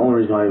the only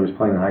reason why he was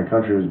playing in high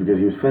country was because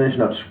he was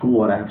finishing up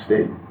school at App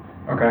State.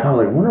 Okay. I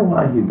was like, I wonder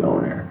why he's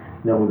going there.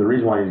 The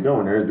reason why he's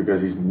going there is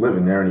because he's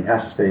living there and he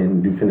has to stay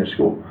and finish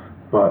school.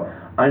 But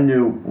I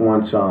knew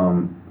once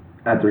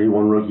after he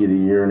won Rookie of the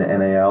Year in the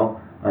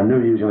NAL, I knew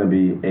he was going to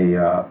be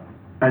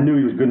I knew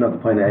he was good enough to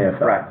play in the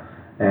AFL. Right.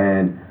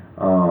 And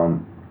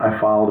I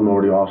followed him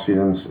over the off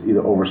seasons, either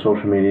over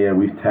social media,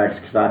 we've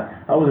texted, because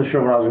I wasn't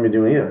sure what I was going to be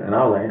doing either. And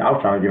I was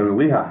trying to get him to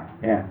Lehigh.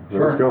 Yeah.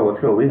 So let's go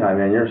to Lehigh,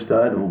 man. You're a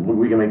stud.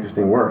 We can make this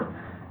thing work.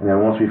 And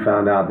then once we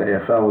found out the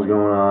AFL was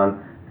going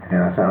on,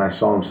 and I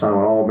saw him sign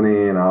with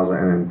Albany, and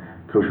then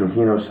Coach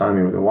Aquino signed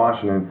me with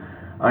Washington,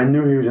 I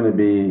knew he was going to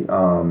be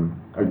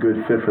a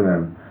good fit for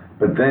them.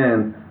 But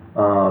then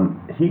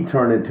he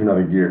turned it to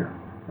another gear.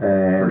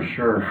 And for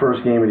sure. The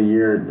first game of the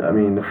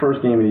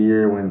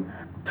year when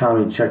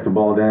Tommy checked the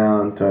ball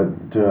down to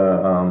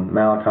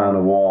Malachi on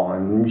the wall,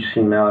 and you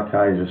see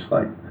Malachi just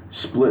like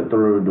split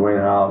through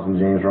Dwayne Howes and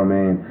James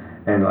Romaine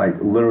and like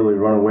literally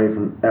run away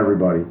from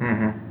everybody.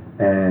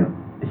 Mm-hmm. And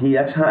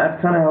that's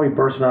kind of how he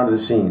burst onto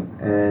the scene.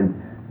 And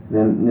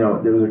then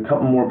there was a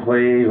couple more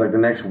plays like the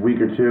next week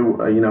or two.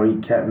 He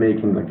kept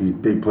making like these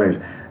big plays,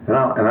 and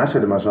I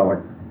said to myself,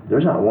 like,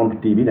 there's not one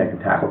DB that can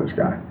tackle this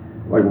guy,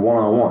 like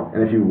one-on-one.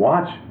 And if you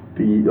watch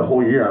the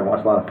whole year, I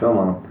watched a lot of film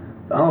on him.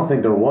 I don't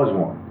think there was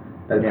one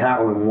that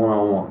tackled him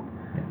one-on-one.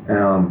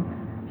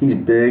 He's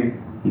big,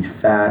 he's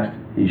fast,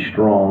 he's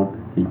strong,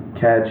 he can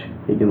catch,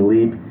 he can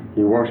leap,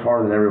 he works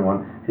harder than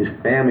everyone. His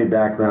family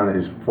background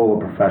is full of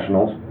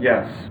professionals.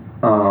 Yes.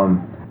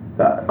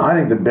 I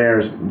think the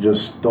Bears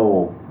just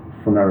stole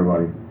from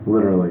everybody,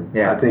 literally.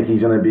 Yeah. I think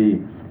he's going to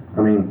be,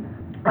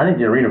 I think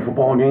the arena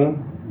football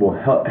game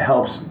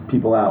helps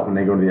people out when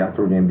they go to the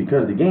outdoor game,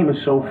 because the game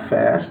is so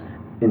fast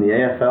in the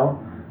AFL.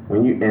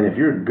 And if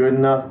you're good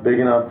enough, big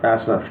enough,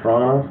 fast enough,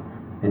 strong enough,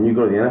 and you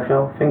go to the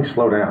NFL, things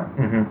slow down.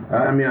 Mm-hmm.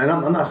 I'm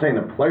not saying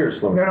the players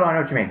slow down. No, I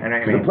know what you mean.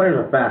 The players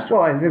are faster.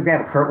 Well, as an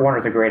example, Kurt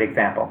Warner's a great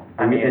example.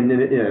 And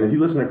if you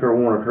listen to Kurt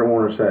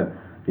Warner said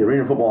the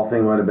arena football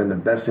thing might have been the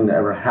best thing that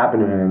ever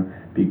happened to him,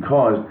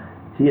 because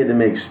he had to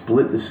make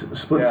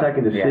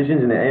split-second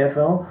decisions in the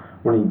AFL.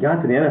 When he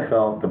got to the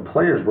NFL, the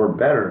players were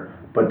better,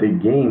 but the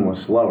game was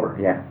slower.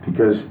 Yeah.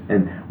 Because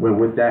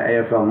with that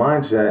AFL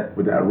mindset,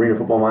 with that arena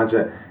football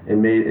mindset, it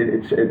made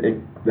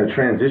the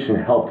transition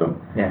helped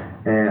him. Yeah.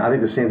 And I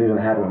think the same thing's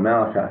gonna happen with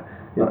Malachi.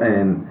 I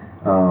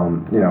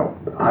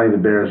think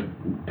the Bears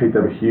picked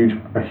up a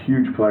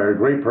huge player,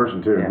 great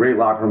person too, great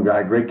locker room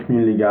guy, great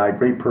community guy,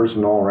 great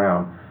person all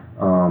around.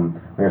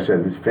 Like I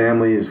said, his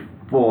family is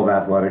full of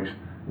athletics.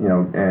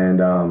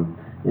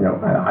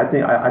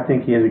 I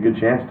think he has a good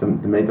chance to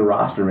make the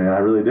roster, man. I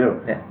really do.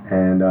 Yeah.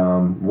 And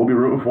we'll be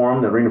rooting for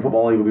him. The Arena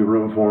Football League will be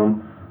rooting for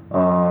him.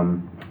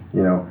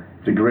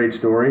 It's a great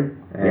story.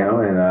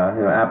 And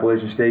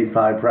Appalachian State's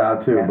probably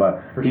proud too. Yeah,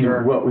 but he's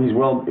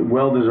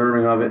well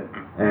deserving of it.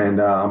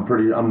 And I'm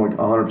like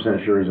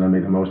 100% sure he's going to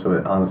make the most of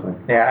it, honestly.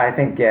 Yeah, I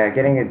think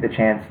getting the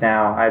chance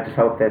now. I just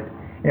hope that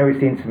we've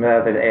seen some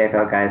other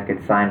AFL guys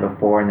get signed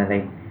before, and then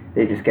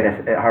they just get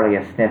hardly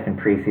a sniff in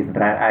preseason.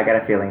 But I got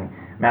a feeling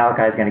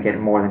Malachi's going to get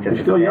more than just.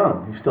 He's still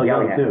young. He's still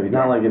young too. He's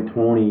not like at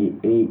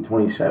 28,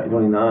 27, 29.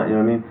 You know what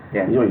I mean?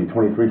 Yeah. He's only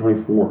 23,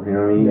 24. You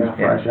know what I mean? He's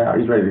fresh out.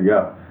 He's ready to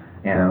go.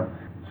 Yeah.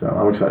 So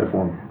I'm excited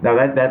for him. No,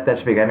 that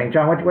should be good.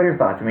 John, what are your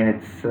thoughts?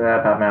 It's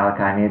about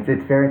Malachi.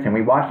 It's very interesting.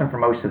 We watched him for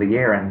most of the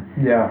year,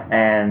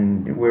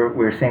 and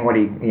we're seeing what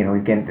he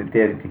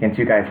did against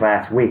you guys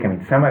last week.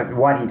 Some of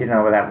what he did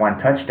over that one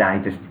touchdown,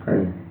 he just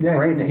crazy.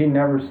 He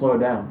never slowed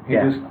down. He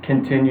just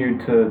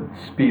continued to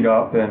speed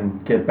up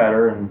and get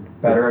better and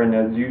better. And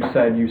as you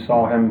said, you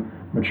saw him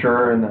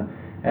mature in the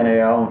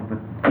NAL.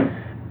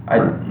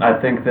 I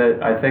think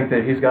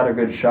that he's got a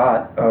good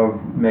shot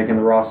of making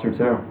the roster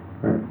too.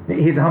 Right.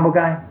 He's a humble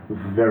guy.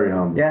 Very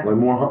humble. Yeah. Like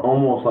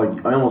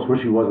I almost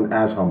wish he wasn't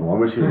as humble. I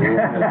wish he was a little,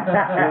 you know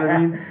what I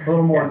mean? A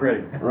little more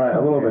gritty. Right,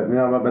 a little bit.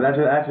 But that's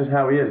just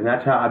how he is, and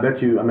that's how I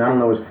bet you. I don't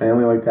know his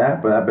family like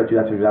that, but I bet you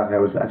that's exactly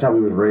that's how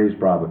he was raised,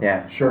 probably.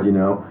 Yeah, sure. And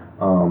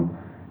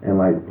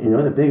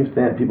the biggest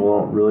thing that people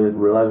don't really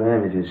realize with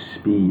him is his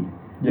speed.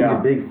 He's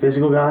a big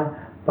physical guy,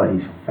 but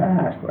he's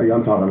fast. Like,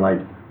 I'm talking like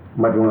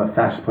might be one of the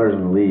fastest players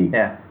in the league.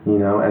 Yeah. You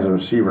know, as a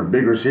receiver,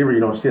 big receiver, you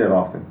don't see that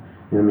often.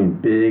 You know what I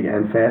mean? Big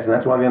and fast, and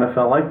that's why the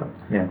NFL liked him.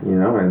 Yeah. You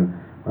know, and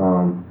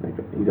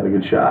he's got a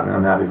good shot, man.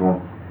 I'm happy for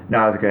him.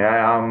 No, it was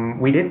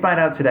good. We did find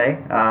out today.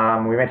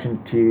 We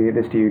mentioned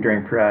this to you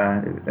during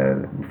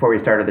before we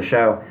started the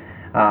show.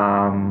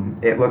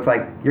 It looks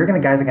like guys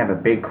are gonna have a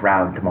big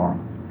crowd tomorrow,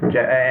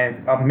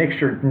 and a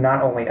mixture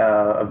not only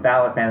of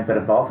Valor fans but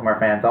of Baltimore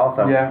fans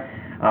also. Yeah.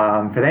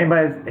 For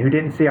anybody who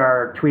didn't see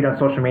our tweet on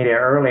social media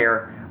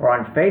earlier or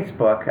on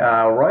Facebook,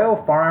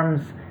 Royal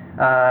Farms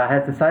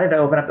has decided to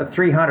open up the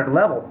 300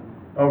 level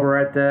over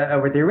at the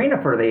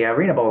arena for the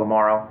Arena Bowl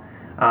tomorrow.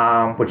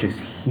 Which is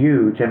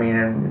huge. I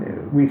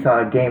mean, we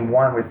saw game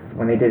one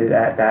when they did it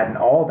at that in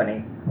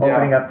Albany,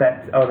 opening up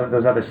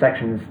those other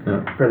sections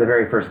for the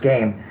very first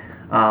game.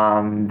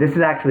 This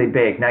is actually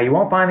big. Now, you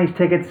won't find these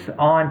tickets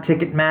on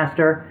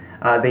Ticketmaster.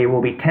 They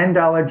will be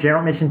 $10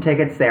 general admission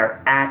tickets. They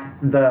are at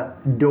the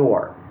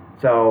door.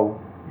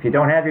 So if you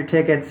don't have your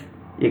tickets,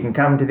 you can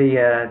come to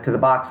the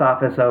box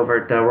office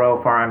over at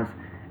Royal Farms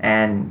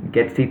and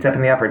get seats up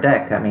in the upper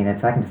deck. I mean, I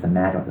can just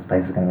imagine what this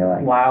place is going to be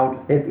like.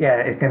 Loud.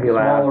 It's going to be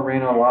loud. Small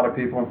arena, a lot of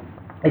people.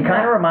 It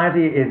kind of reminds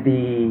me of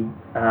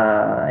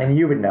and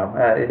you would know,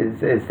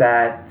 is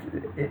that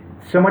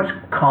so much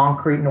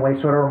concrete in a way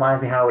sort of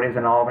reminds me how it is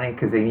in Albany,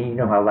 because you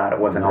know how loud it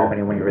was in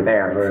Albany when you were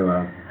there. Very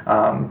loud.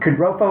 Could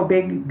Rofo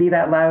be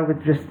that loud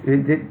with just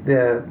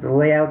the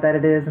layout that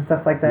it is and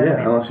stuff like that?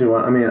 Yeah, unless you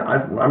want. I mean, I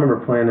remember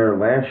playing there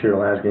last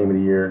game of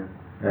the year,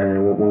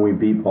 and when we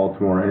beat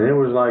Baltimore, and it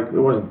was like,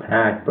 it wasn't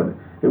packed, but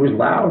it was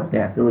loud.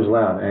 Yeah. It was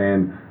loud,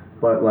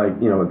 but like,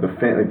 you know,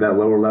 that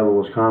lower level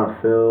was kind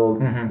of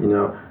filled, you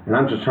know, and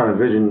I'm just trying to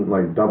vision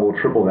like double,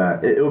 triple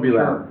that. It will be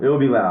loud. It will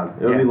be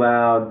loud. It will be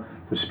loud.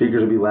 The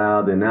speakers will be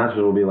loud. The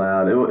announcers will be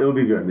loud. It will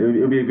be good.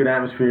 It will be a good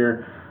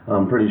atmosphere.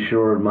 I'm pretty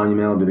sure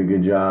Monumental did a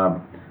good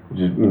job,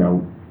 just, you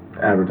know,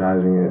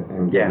 advertising it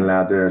and getting it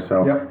out there.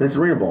 So it's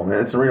Arena Bowl,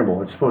 man. It's Arena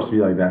Bowl. It's supposed to be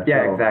like that.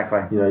 Yeah, so,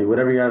 exactly. You know,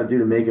 whatever you got to do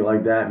to make it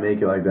like that,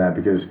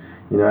 because,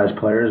 you know, as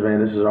players,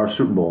 man, this is our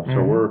Super Bowl.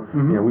 So we're,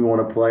 you know, we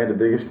want to play at the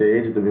biggest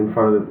stage, in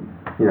front of the,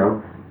 you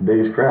know,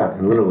 biggest crowd,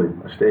 and literally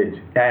a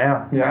stage. Yeah, I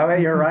know. Yeah, well,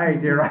 you're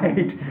right. You're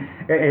right.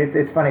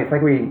 It's funny. It's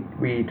like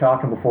we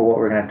talked to him before what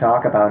we're going to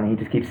talk about, and he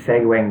just keeps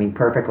segueing me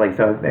perfectly.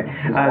 So,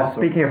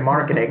 speaking of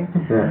marketing,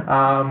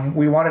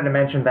 we wanted to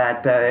mention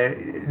that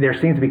there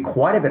seems to be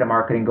quite a bit of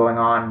marketing going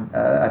on.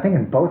 I think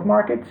in both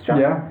markets, John.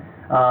 Yeah.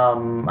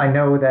 I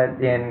know that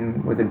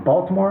was it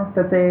Baltimore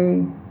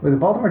DC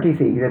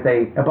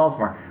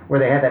Baltimore, where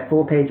they had that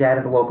full page ad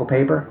in the local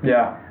paper.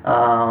 Yeah.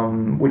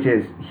 Which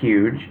is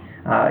huge.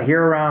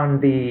 Here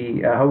around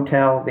the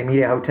hotel, the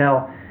media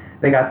hotel,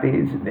 they got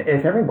these.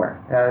 It's everywhere.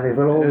 These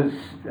little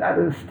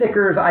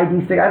stickers,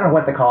 ID stickers. I don't know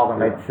what to call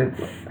them. It's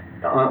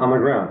on the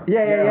ground.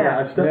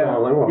 Yeah. I stepped on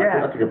it. Like,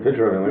 I took a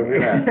picture of it. Like,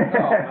 look at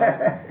that. Oh,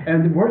 nice.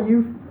 And weren't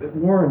you,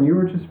 Warren? You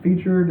were just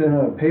featured in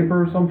a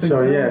paper or something.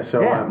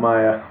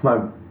 My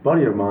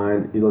buddy of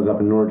mine, he lives up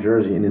in North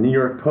Jersey, in the New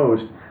York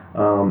Post,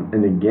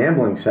 in the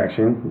gambling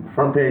section,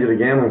 front page of the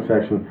gambling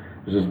section,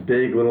 there's this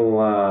big little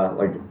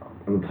like.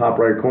 In the top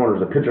right corner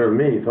is a picture of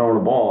me throwing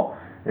a ball,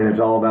 and it's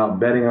all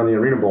about betting on the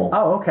Arena Bowl.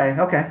 Oh, okay.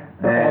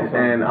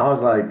 And I was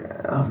like,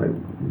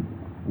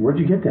 where'd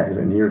you get that? He's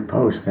like, New York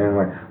Post, man. I'm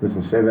like,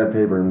 listen, save that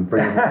paper and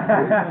bring it.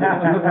 I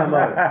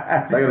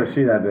got to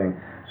see that thing.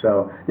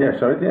 So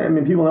I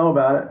mean, people know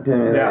about it.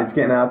 It's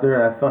getting out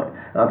there. And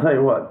I'll tell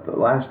you what, the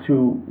last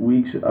 2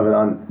 weeks of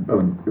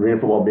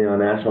Arena football being on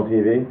national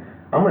TV,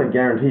 I'm going to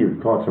guarantee you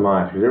it caught some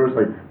eyes, because there was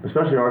like,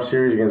 especially our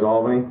series against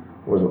Albany.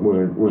 Was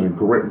a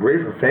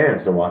great for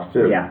fans to watch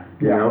too. Yeah.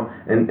 You know,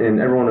 and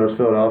everyone knows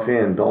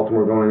Philadelphia and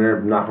Baltimore going in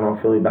there knocking off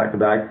Philly back to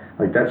back.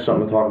 Like, that's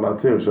something to talk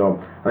about too. So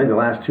I think the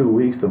last 2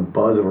 weeks the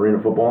buzz of arena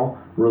football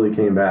really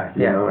came back.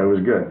 You know, it was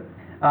good.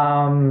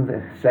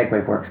 The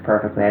segue works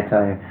perfectly, I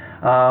tell you.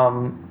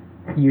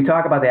 You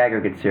talk about the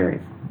aggregate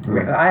series.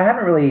 I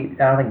haven't really.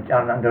 I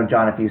don't know,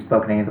 John, if you've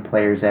spoken to any of the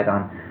players yet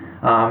on.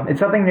 It's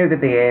something new that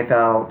the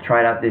AFL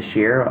tried out this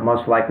year,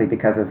 most likely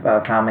because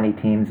of how many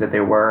teams that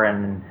there were,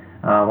 and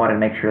wanted to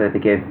make sure that they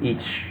give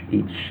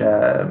each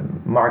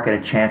market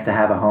a chance to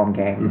have a home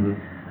game.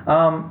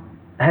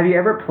 Have you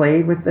ever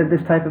played with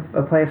this type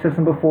of play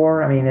system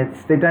before? I mean,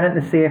 they've done it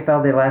in the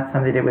CFL. The last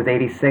time they did it was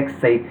 '86.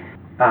 They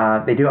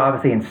do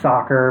obviously in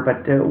soccer,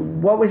 but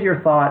what was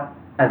your thought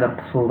as a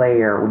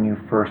player when you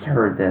first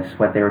heard this?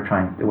 What they were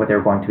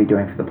going to be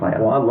doing for the playoffs?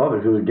 Well, I love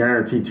it. It was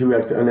guaranteed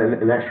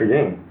an extra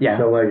game. Yeah.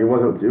 So like, it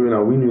wasn't. You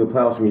know, we knew the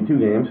playoffs would be 2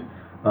 games.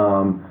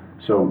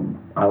 So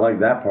I like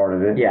that part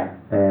of it. Yeah.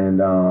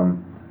 And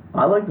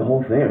I like the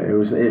whole thing.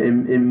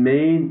 It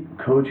made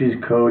coaches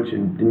coach,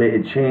 and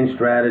it changed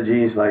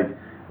strategies. Like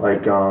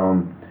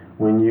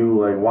when you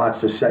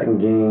watch the second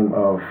game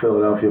of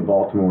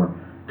Philadelphia-Baltimore,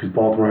 because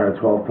Baltimore had a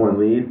 12-point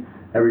lead.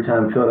 Every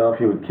time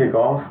Philadelphia would kick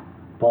off,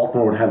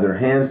 Baltimore would have their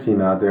hands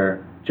team out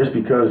there, just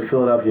because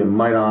Philadelphia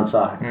might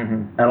onside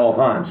at all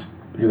times,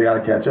 because they got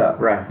to catch up.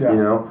 Right. Yeah. You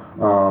know.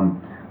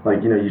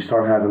 like, you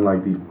start having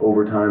like these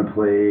overtime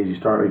plays. You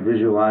start like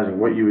visualizing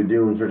what you would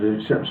do in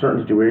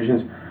certain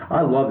situations.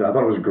 I loved it. I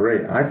thought it was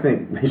great. I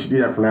think they should do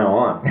that from now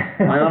on.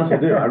 I honestly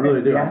do. I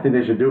really do. Yeah. I think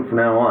they should do it from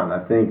now on. I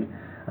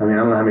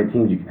don't know how many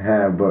teams you can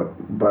have, but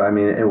I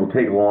mean, it will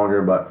take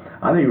longer. But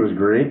I think it was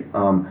great.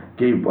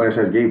 Gave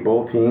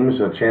both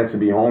teams a chance to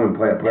be home and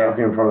play a playoff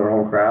game in front of their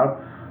home crowd.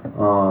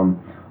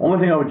 Only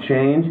thing I would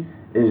change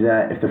is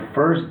that if the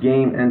first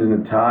game ends in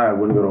a tie, I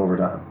wouldn't go to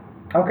overtime.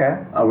 Okay.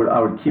 I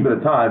would keep it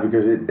a tie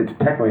because it's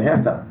technically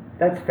halftime.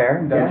 That's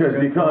fair.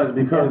 Because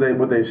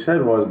what they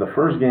said was the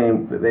first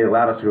game that they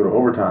allowed us to go to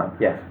overtime.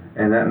 Yes.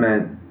 And that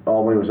meant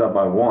Albany was up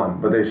by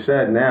 1. But they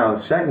said now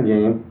the second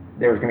game,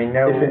 there was going to be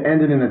no. if it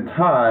ended in a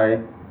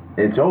tie,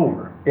 it's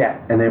over. Yeah.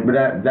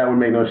 But that would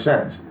make no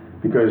sense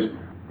because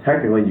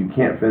technically you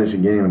can't finish a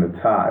game in a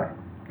tie,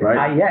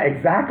 right? Yeah,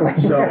 exactly.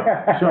 So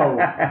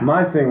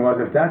my thing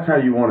was, if that's how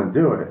you want to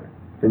do it,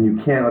 then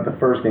you can't let the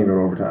first game go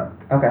to overtime.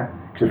 Okay.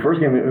 Because the first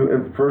game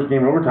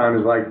in overtime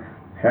is like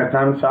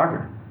halftime in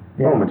soccer.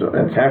 Yeah. Boom,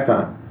 it's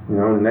halftime.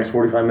 The next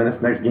 45 minutes,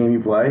 next game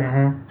you play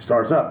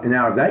starts up. And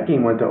now if that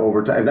game went to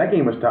overtime, if that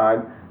game was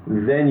tied,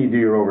 then you do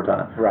your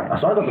overtime. Right.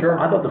 So I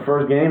thought the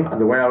first game,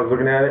 the way I was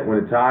looking at it, when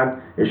it tied,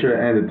 it should have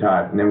ended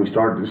tied, and then we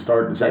start the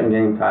second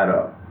game tied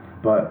up.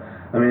 But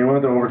I mean, it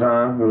went to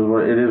overtime.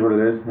 It is what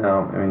it is.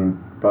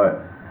 But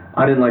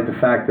I didn't like the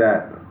fact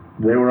that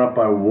they were up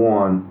by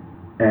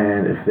 1,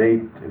 and if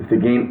the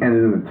game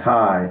ended in a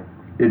tie,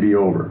 it'd be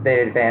over.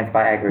 They advanced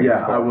by aggregate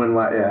score. I wouldn't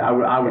like. Yeah,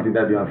 I would think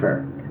that'd be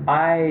unfair.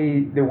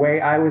 The way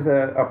I was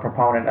a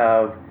proponent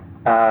of,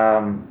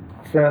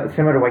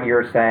 similar to what you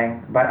were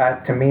saying,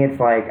 but to me it's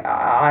like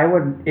I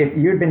would, if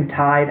you'd been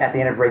tied at the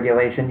end of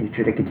regulation, you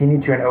should have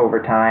continued to an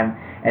overtime,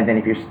 and then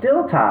if you're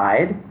still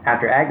tied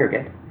after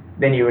aggregate,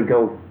 then you would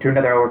go to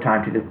another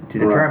overtime to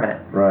determine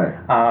it. Right.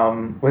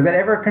 Was that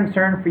ever a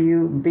concern for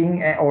you,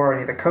 or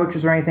any of the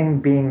coaches or anything,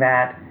 being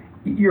that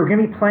you're going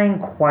to be playing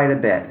quite a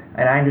bit,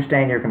 and I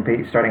understand you're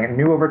starting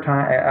an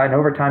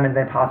overtime, and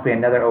then possibly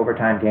another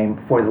overtime game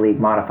before the league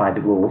modified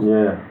the rules.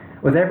 Yeah.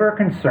 Was there ever a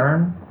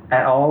concern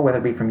at all, whether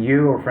it be from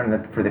you or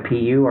for the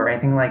PU or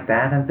anything like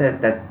that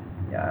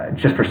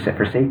just for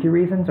safety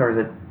reasons, or is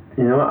it?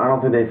 I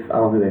don't think they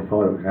thought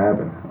it would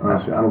happen.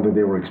 Honestly, I don't think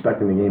they were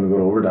expecting the game to go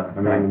to overtime.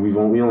 I mean, we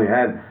only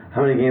had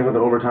how many games with the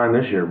overtime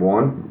this year?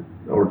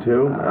 1 or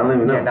 2? I don't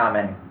even know. Yeah, not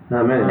many.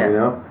 Not many.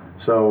 Yeah.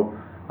 So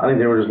I think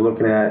they were just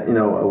looking at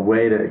a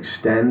way to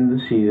extend the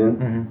season.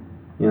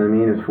 Mm-hmm. You know what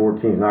I mean? It's 4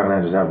 teams, not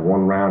gonna just have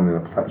one round in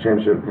a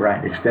championship.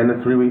 Right. Extend the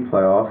 3-week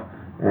playoff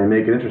and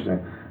make it interesting.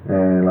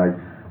 And like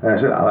I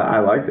said, I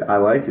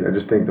like it. I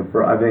just think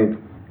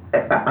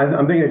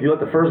I'm thinking if you let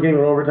the first game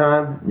go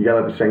overtime, you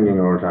gotta let the second game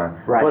go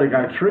overtime. Right. But it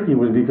got tricky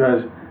was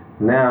because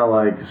now,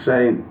 like,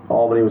 say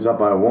Albany was up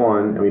by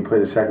 1 and we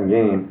played the second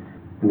game,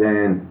 and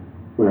then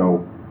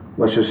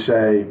let's just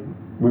say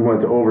we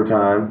went to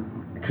overtime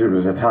because it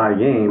was a tie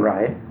game.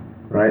 Right.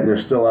 Right. And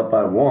they're still up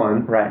by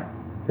 1. Right.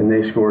 And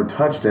they scored a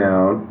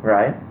touchdown.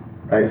 Right.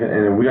 Right.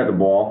 And then we got the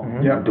ball.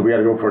 Mm-hmm. Yep. Do we got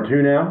to go for a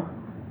 2 now?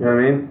 You know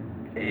what I mean?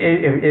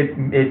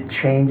 It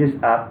changes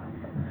up.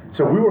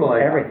 So we were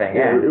like everything.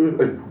 Yeah. It was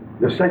like,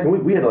 the second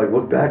week we had to like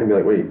look back and be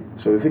like, wait.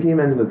 So if the game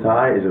ends in a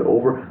tie, is it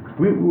over?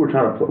 We were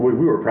trying to we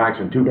were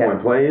practicing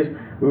 2-point plays.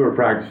 We were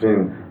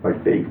practicing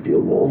like fake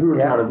field goals. We were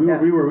trying to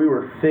we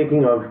were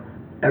thinking of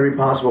every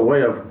possible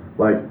way of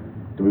like,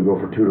 do we go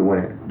for 2 to win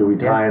it? Do we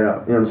tie it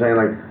up? You know what I'm saying?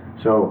 Like,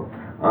 so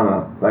I don't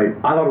know. Like,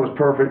 I thought it was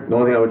perfect. The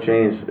only thing I would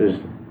change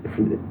is if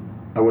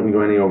I wouldn't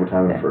go any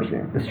overtime in the first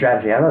game. The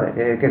strategy, I love it.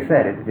 Like I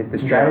said, the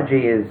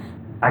strategy is,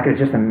 I could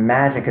just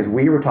imagine, because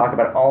we were talking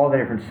about all the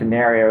different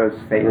scenarios.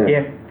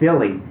 If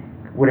Philly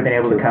would have been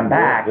able to come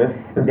back,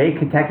 they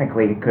could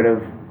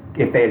have,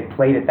 if they had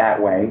played it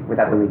that way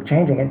without the league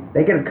changing it,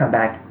 they could have come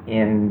back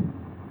in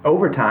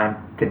overtime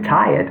to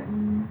tie it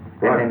and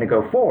then to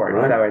go forward.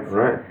 Right. So it's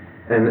right.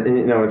 And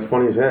it's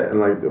funny as that. And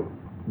like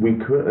we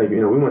could, like,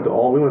 we went to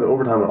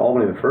overtime at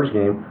Albany the first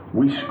game.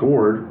 We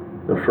scored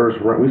the first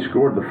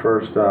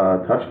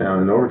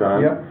touchdown in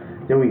overtime. Yep.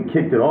 Then we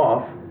kicked it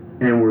off,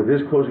 and we're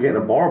this close to getting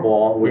a bar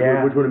ball, which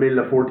would have made it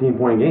a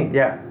 14-point game.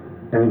 Yeah.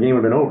 And the game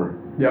would have been over.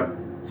 Yep.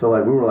 So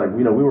like we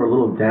were a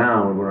little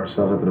down with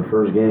ourselves after the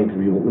first game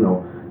because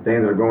they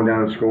ended up going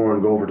down and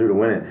scoring, go for 2 to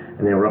win it,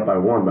 and they were up by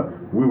 1. But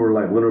we were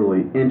like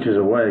literally inches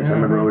away. Cause I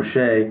remember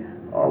O'Shea,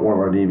 one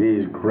of our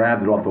DBs,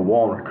 grabbed it off the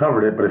wall and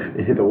recovered it, but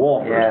it hit the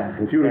wall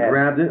first. If you would have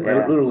grabbed it,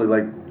 literally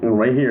like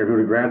right here, if you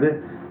would have grabbed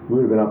it, we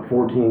would have been up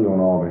 14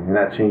 going Albany, and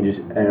that changes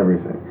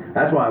everything.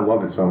 That's why I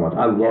loved it so much.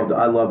 I loved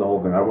the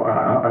whole thing.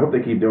 I hope they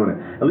keep doing it,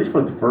 at least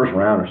for the first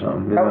round or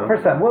something.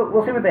 First time.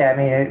 We'll see what they. I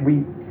mean,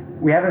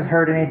 we haven't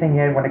heard anything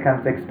yet when it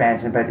comes to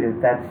expansion, but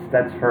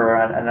that's for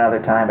another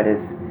time. But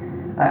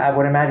I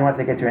would imagine once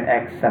they get to an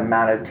X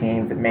amount of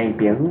teams, it may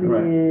be a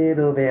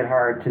little bit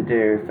hard to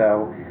do.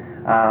 So,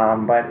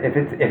 but if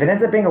it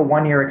ends up being a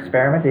 1-year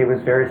experiment, it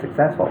was very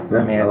successful.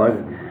 Yeah, I like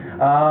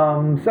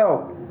it.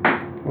 So,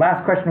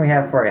 last question we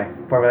have for you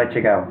before we let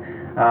you go: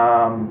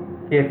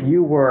 if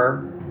you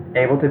were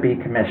able to be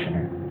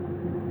commissioner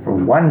for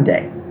one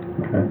day,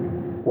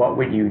 what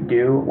would you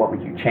do? What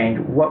would you change?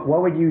 What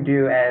would you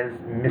do as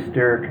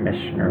Mr.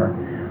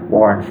 Commissioner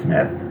Warren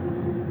Smith?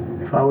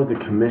 If I was the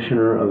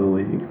commissioner of the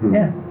league,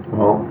 Yeah.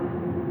 Well,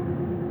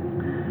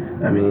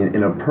 I mean,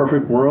 in a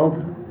perfect world,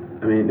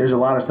 I mean, there's a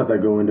lot of stuff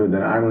that go into it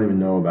that I don't even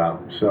know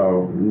about.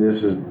 So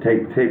this is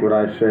take what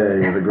I say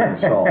with a grain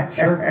of salt.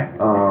 Sure.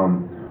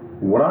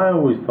 What I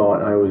always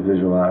thought, I always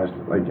visualized,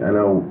 like I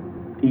know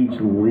each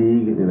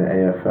league, the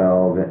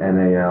AFL, the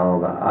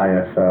NAL, the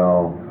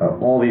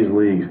IFL, all these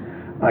leagues,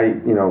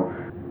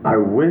 I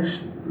wish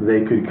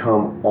they could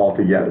come all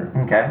together.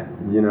 Okay.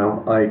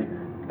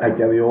 Like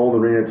the old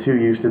Arena 2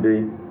 used to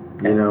be,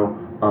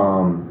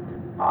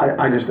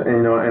 I just,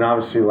 and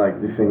obviously, like,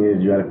 the thing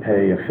is, you got to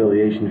pay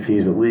affiliation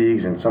fees with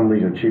leagues, and some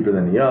leagues are cheaper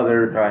than the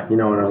other, right. And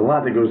there's a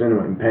lot that goes into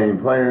it in paying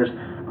players.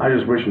 I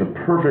just wish in a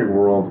perfect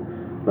world,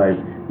 like,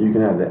 you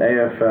can have the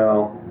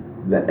AFL,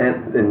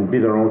 and be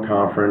their own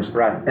conference,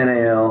 right.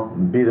 NAL,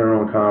 be their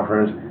own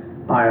conference,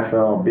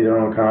 IFL, be their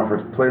own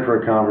conference, play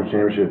for a conference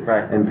championship,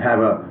 right. and have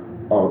a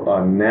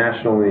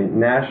national,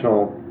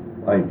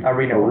 like,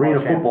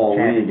 arena football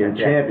league and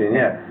champion,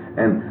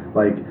 and,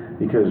 like,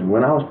 because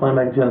when I was playing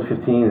back in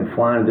 2015 and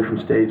flying to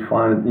different states,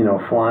 flying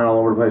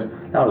all over the place,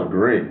 that was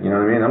great. You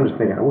know what I mean? I'm just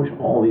thinking, I wish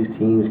all these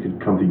teams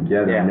could come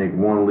together and make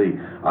one league.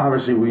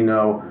 Obviously, we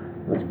know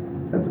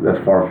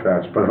that's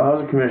far-fetched. But if I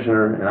was a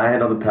commissioner and I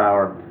had all the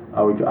power, I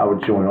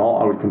would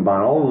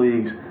combine all the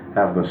leagues,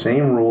 have the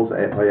same rules,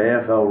 play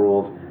AFL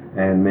rules,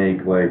 and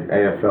make like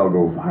AFL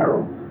go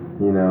viral.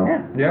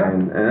 Yeah.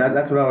 And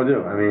that's what I would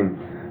do. I mean,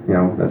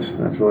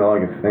 that's really all I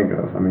can think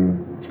of. I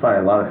mean, it's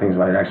probably a lot of things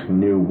if I actually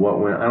knew what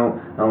went. I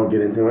don't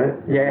get into it.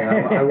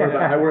 Yeah.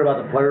 I worry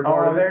about the player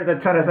part. Oh, there's a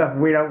ton of stuff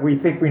we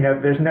think we know.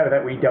 There's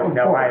that we don't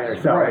know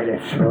either. So right.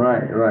 it's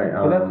right.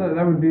 But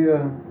that would be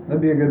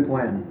a good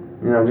plan.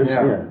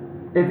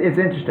 It's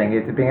interesting.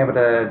 It's being able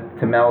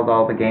to meld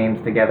all the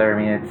games together. I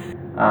mean, it's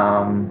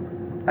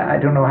I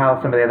don't know how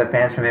some of the other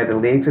fans from the other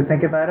leagues would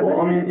think about it.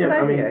 Well, but it's an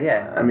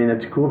idea. I mean,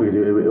 it's cool because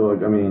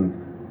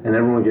and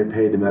everyone get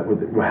paid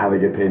with how they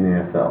get paid in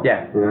the NFL.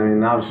 Yeah. You know what I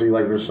mean? Obviously,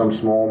 like there's some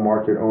small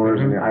market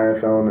owners in the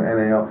IFL and the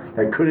NAL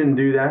that couldn't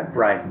do that.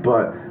 Right.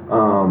 But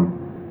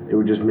it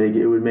would just make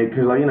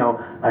because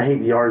I hate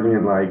the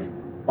argument like,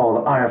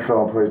 oh, the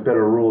IFL plays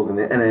better rules than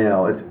the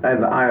NAL. And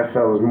the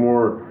IFL is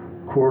more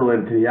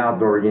correlated to the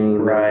outdoor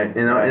game. Right.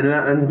 And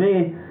to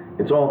me,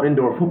 it's all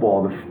indoor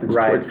football.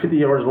 It's 50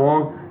 yards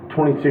long,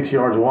 26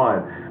 yards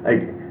wide.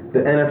 Like the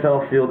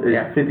NFL field is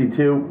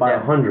 52 by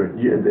 100.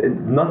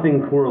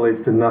 Nothing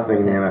correlates to nothing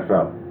in the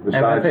NFL.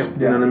 Besides,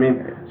 you know what I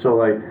mean? So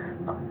like,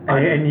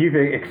 and you've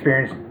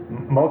experienced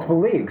multiple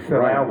leagues, so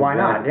why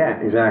not?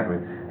 Yeah. Exactly.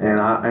 And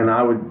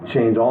I would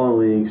change all the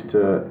leagues to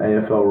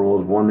AFL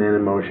rules, one man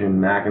in motion,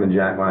 Mac and a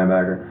jack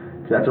linebacker.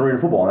 Because that's arena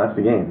football. That's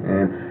the game.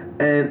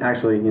 And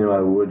actually, I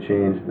would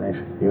change,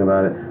 actually thinking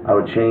about it, I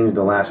would change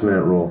the last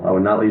minute rule. I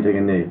would not let you take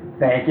a knee.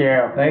 Thank you.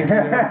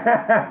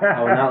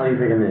 I would not let you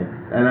take a knee.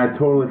 And I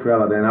totally forgot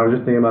about that. And I was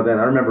just thinking about that. And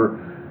I remember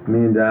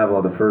me and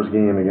Davila, the first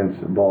game against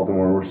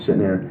Baltimore, we're sitting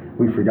there,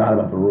 we forgot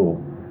about the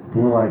rule.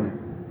 And we're like,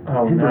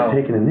 Hitler's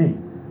taking a knee.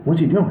 What's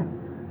he doing?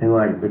 And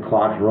like, the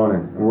clock's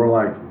running. And we're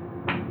like,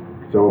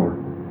 it's over.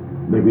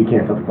 Like, we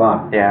can't stop the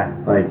clock. Yeah.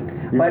 Like,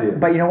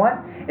 but you know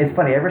what? It's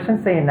funny, ever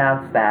since they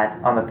announced that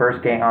on the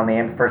first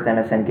first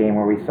MSN game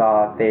where we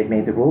saw they had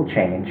made the rule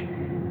change,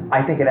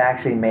 I think it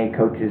actually made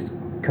coaches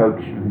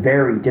coach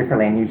very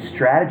differently and use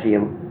strategy,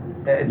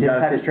 different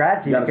type of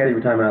strategy. You got to save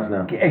your timeouts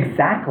now.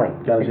 Exactly.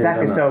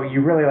 So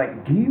you really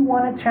do you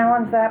want to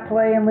challenge that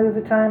play and lose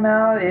a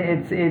timeout?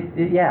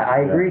 I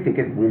agree with you.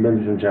 Cause we've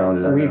been through some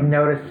challenges. We've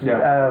noticed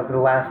over the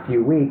last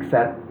few weeks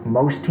that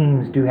most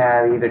teams do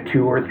have either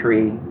 2 or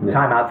 3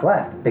 timeouts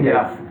left.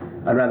 Because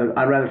I'd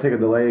rather take a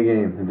delay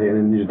game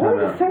than use a timeout. Were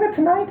we just saying that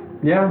tonight?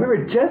 Yeah. We were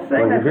just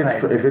saying that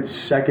tonight. If it's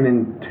 2nd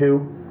and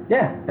 2,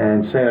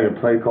 and say like a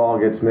play call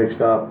gets mixed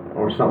up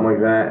or something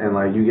like that, and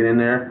like you get in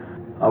there,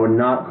 I would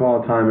not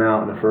call a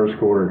timeout in the first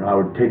quarter. I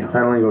would take a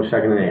penalty and go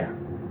 2nd and 8.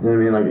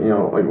 You know what I mean?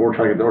 Or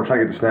try to get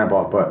the snap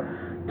off. But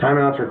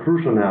timeouts are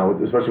crucial now,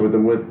 especially with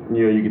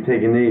you could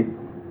take a knee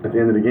at the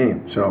end of the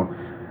game. So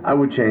I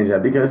would change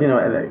that because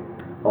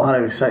a lot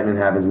of excitement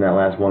happens in that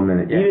last 1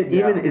 minute.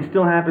 Even it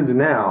still happens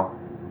now.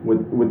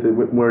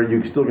 Where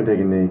you still can take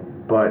a knee,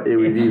 but it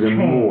would even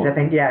more. I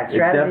think, it's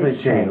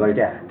definitely changed. Like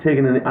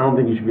taking a knee, I don't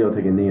think you should be able to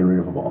take a knee in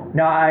arena football.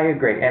 No, I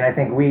agree, and I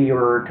think we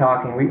were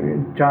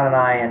talking. John and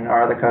I and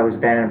our other co-host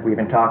Ben, we've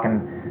been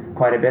talking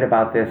quite a bit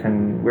about this,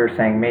 and we're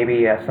saying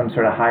maybe some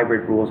sort of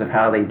hybrid rules of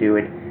how they do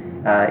it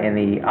in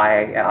the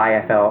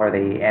IFL or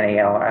the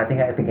NAL. I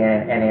think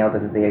NAL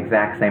does it the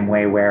exact same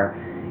way, where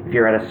if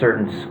you're at a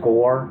certain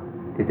score.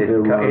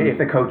 If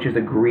the coaches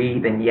agree,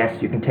 then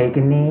yes, you can take a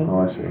knee.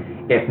 Oh, I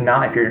see. If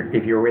not,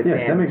 if you're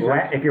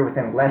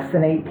within less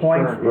than 8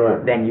 points,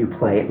 then you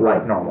play it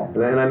like normal.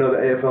 And I know the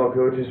AFL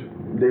coaches,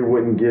 they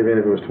wouldn't give in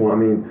if it was 20. I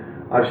mean,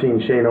 I've seen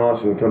Shane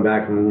Austin come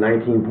back from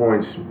 19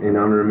 points in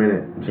under a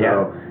minute.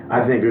 So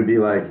I think it would be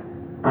like,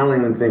 I don't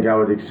even think I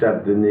would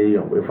accept the knee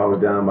if I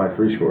was down by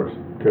 3 scores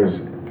because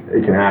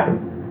it can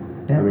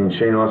happen. Yeah. I mean,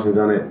 Shane Austin's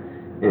done it.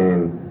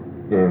 in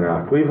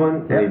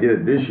Cleveland, and he did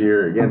it this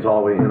year against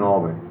Albany in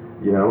Albany.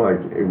 You know,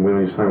 like when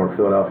he was playing with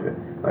Philadelphia,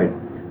 like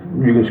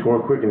you can score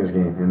quick in this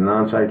game. In an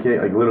onside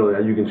kick, like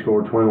literally, you can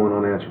score 21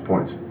 unanswered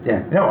points.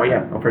 Yeah. No.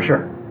 Yeah. Oh, for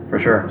sure. For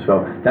sure.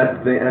 So that's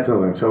the thing. That's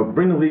another thing. So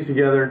bring the leagues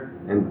together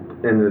and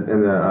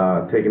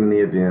taking a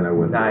knee at the end. I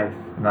wouldn't. Nice.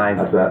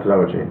 That's what I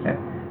would change. Yeah.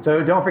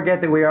 So don't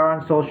forget that we are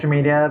on social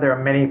media. There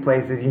are many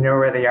places, you know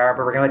where they are,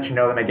 but we're going to let you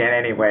know them again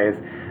anyways.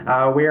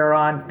 We are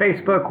on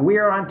Facebook, we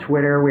are on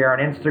Twitter, we are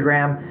on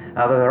Instagram.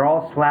 Those are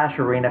all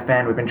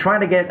 /ArenaFan. We've been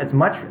trying to get as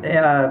much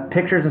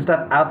pictures and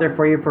stuff out there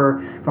for you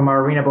from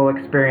our Arena Bowl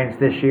experience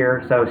this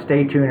year. So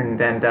stay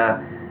tuned and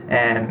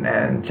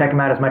check them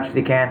out as much as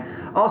you can.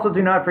 Also,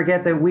 do not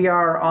forget that we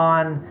are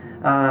on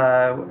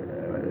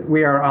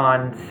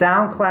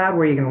SoundCloud,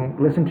 where you can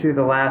listen to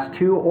the last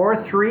 2 or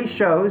 3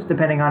 shows,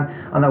 depending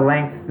on the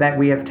length that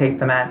we have taped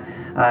them at.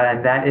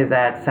 And that is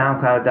at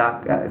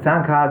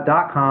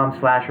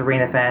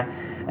soundcloud.com/ArenaFan.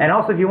 And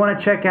also, if you want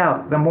to check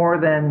out the more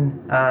than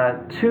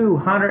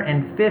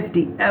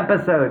 250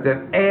 episodes of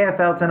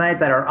AFL Tonight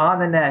that are on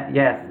the net,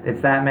 yes,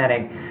 it's that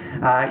many,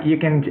 you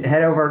can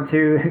head over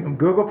to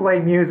Google Play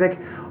Music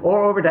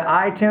or over to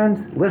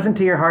iTunes, listen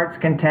to your heart's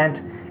content.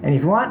 And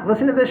if you want,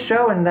 listen to this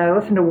show and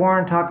listen to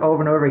Warren talk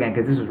over and over again,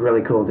 because this is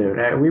really cool, dude.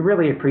 We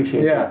really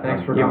appreciate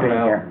thanks for you coming being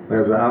out. here.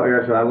 Like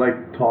I said, I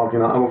like talking.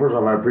 Well, first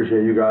off, I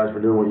appreciate you guys for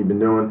doing what you've been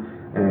doing.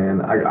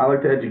 And I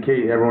like to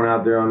educate everyone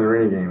out there on the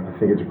arena game. I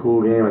think it's a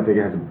cool game. I think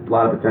it has a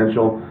lot of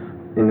potential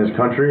in this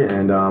country.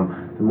 And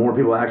the more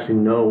people actually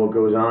know what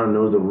goes on and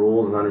knows the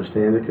rules and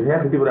understands it, because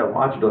half the people that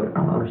watch it are like,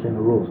 I don't understand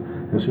the rules.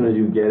 And as soon as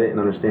you get it and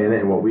understand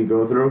it and what we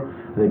go through,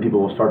 I think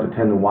people will start to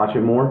tend to watch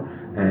it more.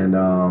 And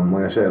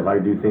like I said, if I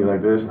do things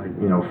like this, like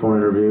phone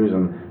interviews,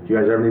 and if you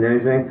guys ever need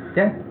anything,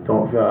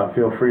 don't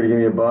feel free to give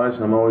me a buzz.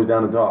 I'm always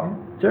down to talk.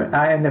 Sure.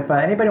 And if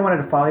anybody wanted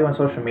to follow you on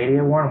social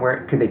media, Warren,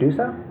 where could they do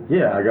so?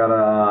 Yeah, I got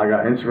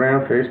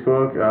Instagram,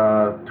 Facebook,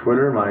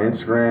 Twitter. My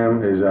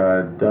Instagram is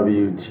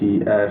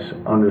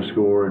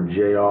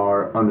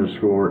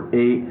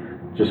WTS_JR_8,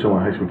 just so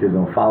my high school kids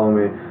don't follow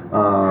me.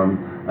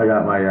 I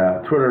got my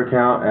Twitter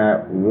account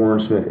at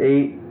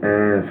WarrenSmith8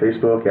 and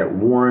Facebook at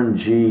Warren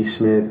G.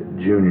 Smith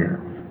Jr.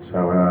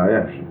 So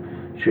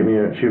shoot me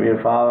a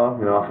follow.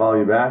 I'll follow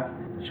you back.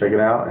 Check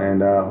it out,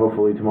 and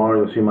hopefully tomorrow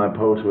you'll see my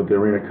post with the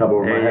Arena Cup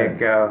over my head.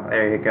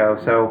 There you go.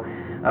 So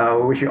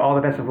we wish you all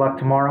the best of luck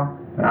tomorrow.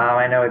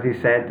 I know, as you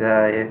said,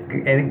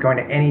 going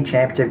to any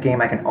championship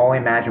game, I can only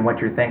imagine what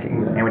you're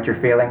thinking and what you're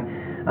feeling.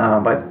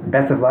 But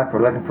best of luck.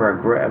 We're looking for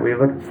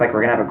looks like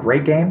we're gonna have a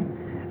great game.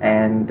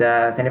 And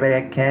if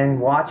anybody can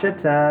watch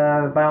it,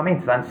 by all means,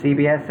 it's on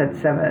CBS at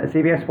 7,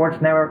 CBS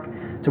Sports Network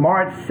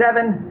tomorrow at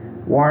 7.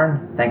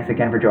 Warren, thanks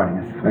again for joining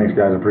us. Thanks,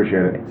 guys.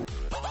 Appreciate it.